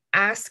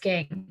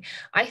 asking.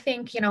 I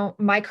think,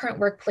 my current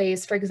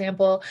workplace, for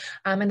example,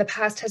 in the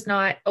past has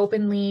not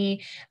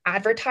openly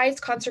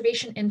advertised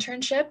conservation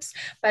internships,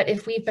 but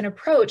if we've been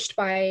approached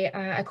by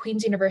a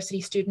Queen's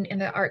University student in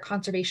the art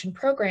conservation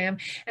program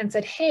and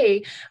said,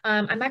 hey,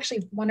 I'm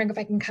actually wondering if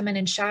I can come in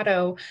and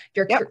shadow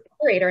your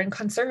curator and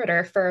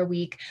conservator for a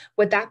week,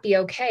 would that be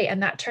okay?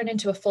 And that turned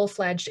into a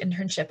full-fledged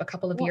internship a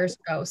couple of years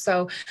ago.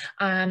 So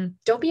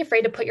don't be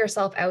afraid to put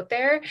yourself out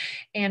there,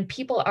 and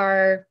people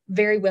are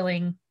very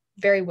willing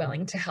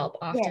to help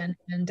often.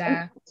 And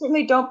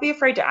certainly don't be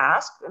afraid to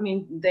ask. I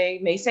mean, they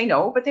may say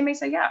no, but they may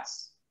say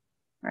yes,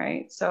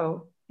 right?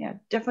 So yeah,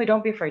 definitely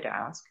don't be afraid to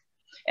ask.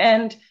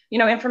 And,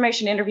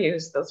 information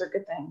interviews, those are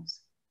good things.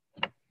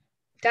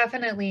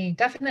 Definitely.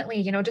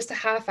 Just a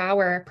half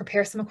hour,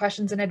 prepare some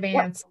questions in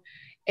advance.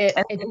 And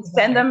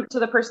send them to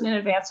the person in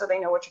advance so they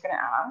know what you're going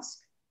to ask.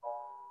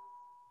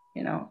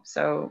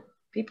 So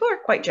people are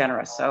quite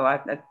generous. So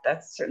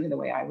that's certainly the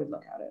way I would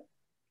look at it.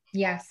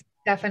 Yes,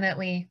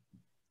 definitely.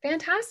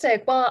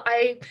 Fantastic. Well,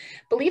 I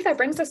believe that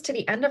brings us to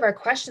the end of our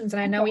questions.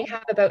 And I know we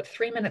have about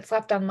 3 minutes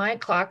left on my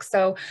clock.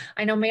 So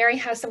I know Mary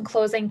has some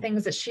closing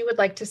things that she would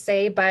like to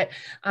say, but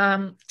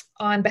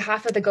on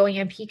behalf of the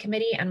GOEMP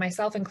committee and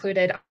myself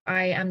included,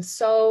 I am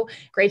so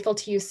grateful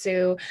to you,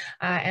 Sue,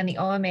 and the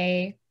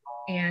OMA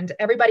and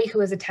everybody who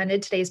has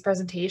attended today's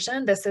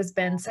presentation. This has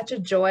been such a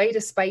joy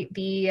despite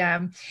the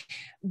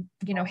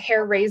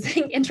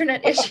hair-raising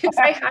internet issues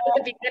I had at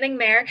the beginning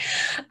there.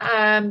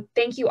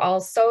 Thank you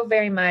all so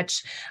very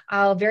much.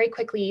 I'll very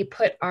quickly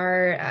put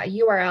our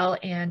URL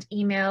and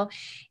email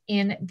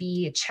in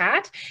the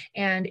chat.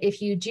 And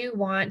if you do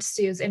want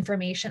Sue's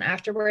information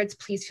afterwards,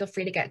 please feel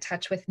free to get in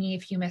touch with me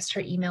if you missed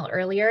her email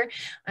earlier,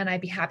 and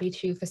I'd be happy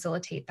to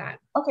facilitate that.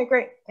 Okay,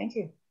 great. Thank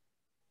you.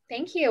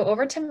 Thank you.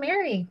 Over to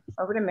Mary.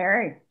 Over to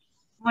Mary.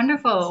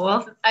 Wonderful.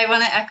 Well, I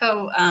want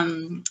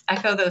to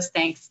echo those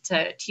thanks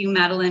to you,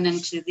 Madeline,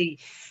 and to the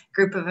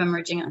group of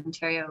emerging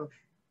Ontario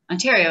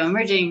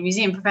emerging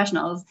museum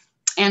professionals,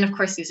 and of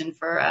course Susan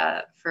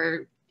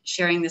for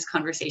sharing this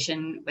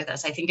conversation with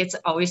us. I think it's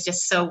always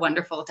just so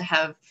wonderful to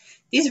have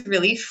these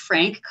really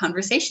frank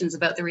conversations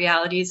about the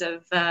realities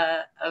of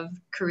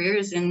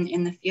careers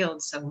in the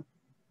field. So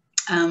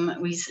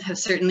we have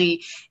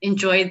certainly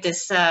enjoyed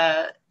this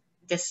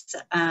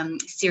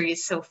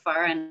series so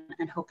far,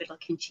 and hope it'll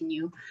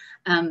continue.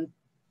 And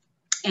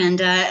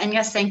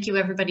yes, thank you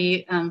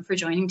everybody for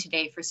joining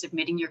today, for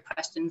submitting your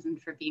questions,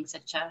 and for being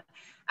such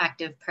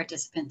active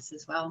participants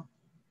as well.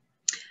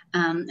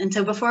 And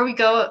so before we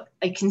go,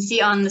 I can see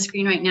on the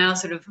screen right now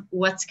sort of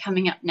what's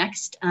coming up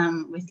next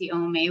with the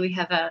OMA. We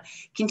have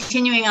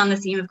continuing on the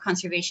theme of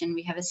conservation,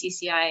 we have a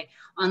CCI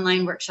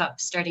online workshop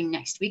starting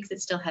next week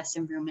that still has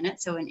some room in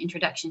it. So an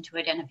introduction to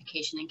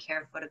identification and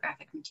care of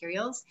photographic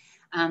materials.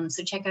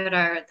 So check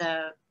out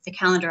the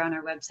calendar on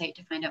our website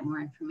to find out more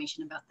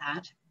information about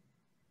that.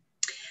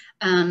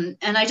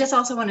 And I just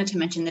also wanted to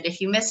mention that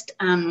if you missed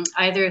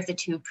either of the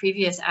two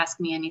previous Ask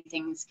Me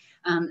Anythings,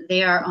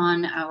 they are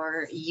on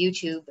our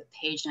YouTube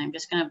page, and I'm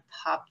just going to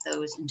pop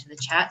those into the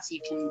chat so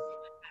you can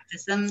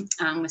access them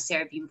with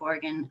Sarah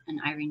Beamborg and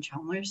Irene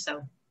Chalmers.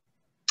 So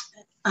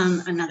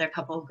another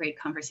couple of great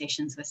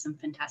conversations with some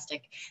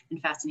fantastic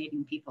and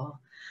fascinating people.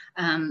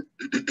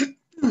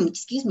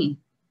 Excuse me.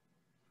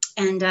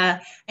 And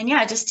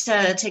yeah, just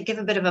to give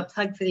a bit of a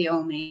plug for the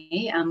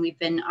OMA, we've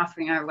been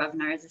offering our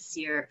webinars this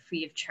year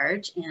free of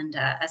charge and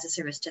as a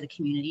service to the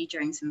community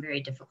during some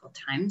very difficult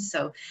times.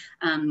 So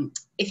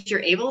if you're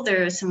able,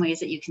 there are some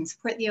ways that you can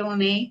support the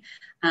OMA.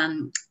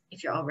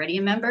 If you're already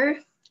a member,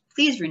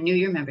 please renew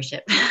your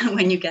membership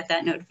when you get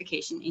that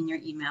notification in your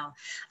email.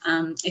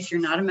 If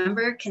you're not a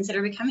member,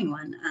 consider becoming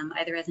one,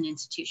 either as an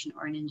institution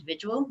or an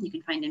individual. You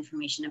can find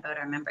information about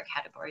our member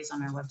categories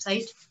on our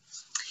website.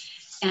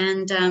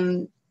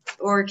 And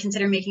or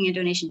consider making a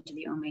donation to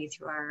the OMA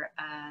through our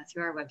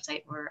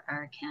website or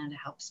our Canada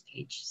Helps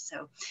page.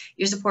 So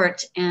your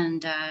support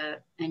and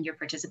your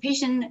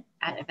participation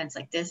at events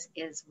like this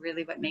is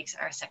really what makes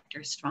our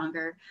sector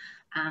stronger,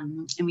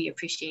 and we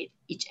appreciate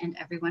each and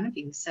every one of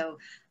you. So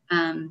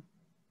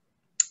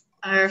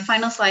our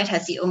final slide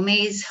has the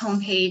OMA's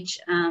homepage.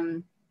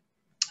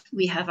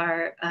 We have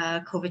our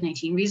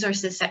COVID-19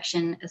 resources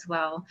section as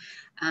well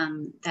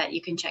that you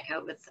can check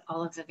out with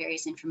all of the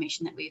various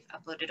information that we've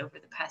uploaded over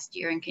the past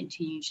year and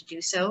continue to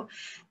do so.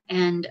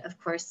 And of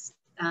course,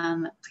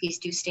 please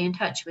do stay in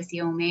touch with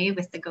the OMA,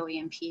 with the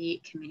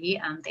GOEMP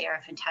committee. They are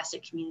a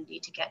fantastic community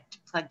to get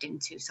plugged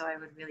into, so I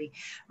would really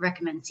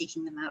recommend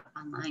seeking them out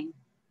online.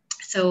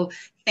 So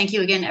thank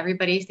you again,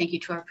 everybody. Thank you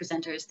to our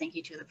presenters. Thank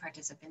you to the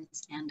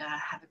participants, and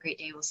have a great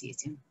day. We'll see you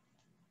soon.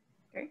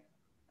 Great.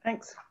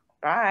 Thanks.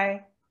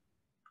 Bye.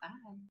 Bye.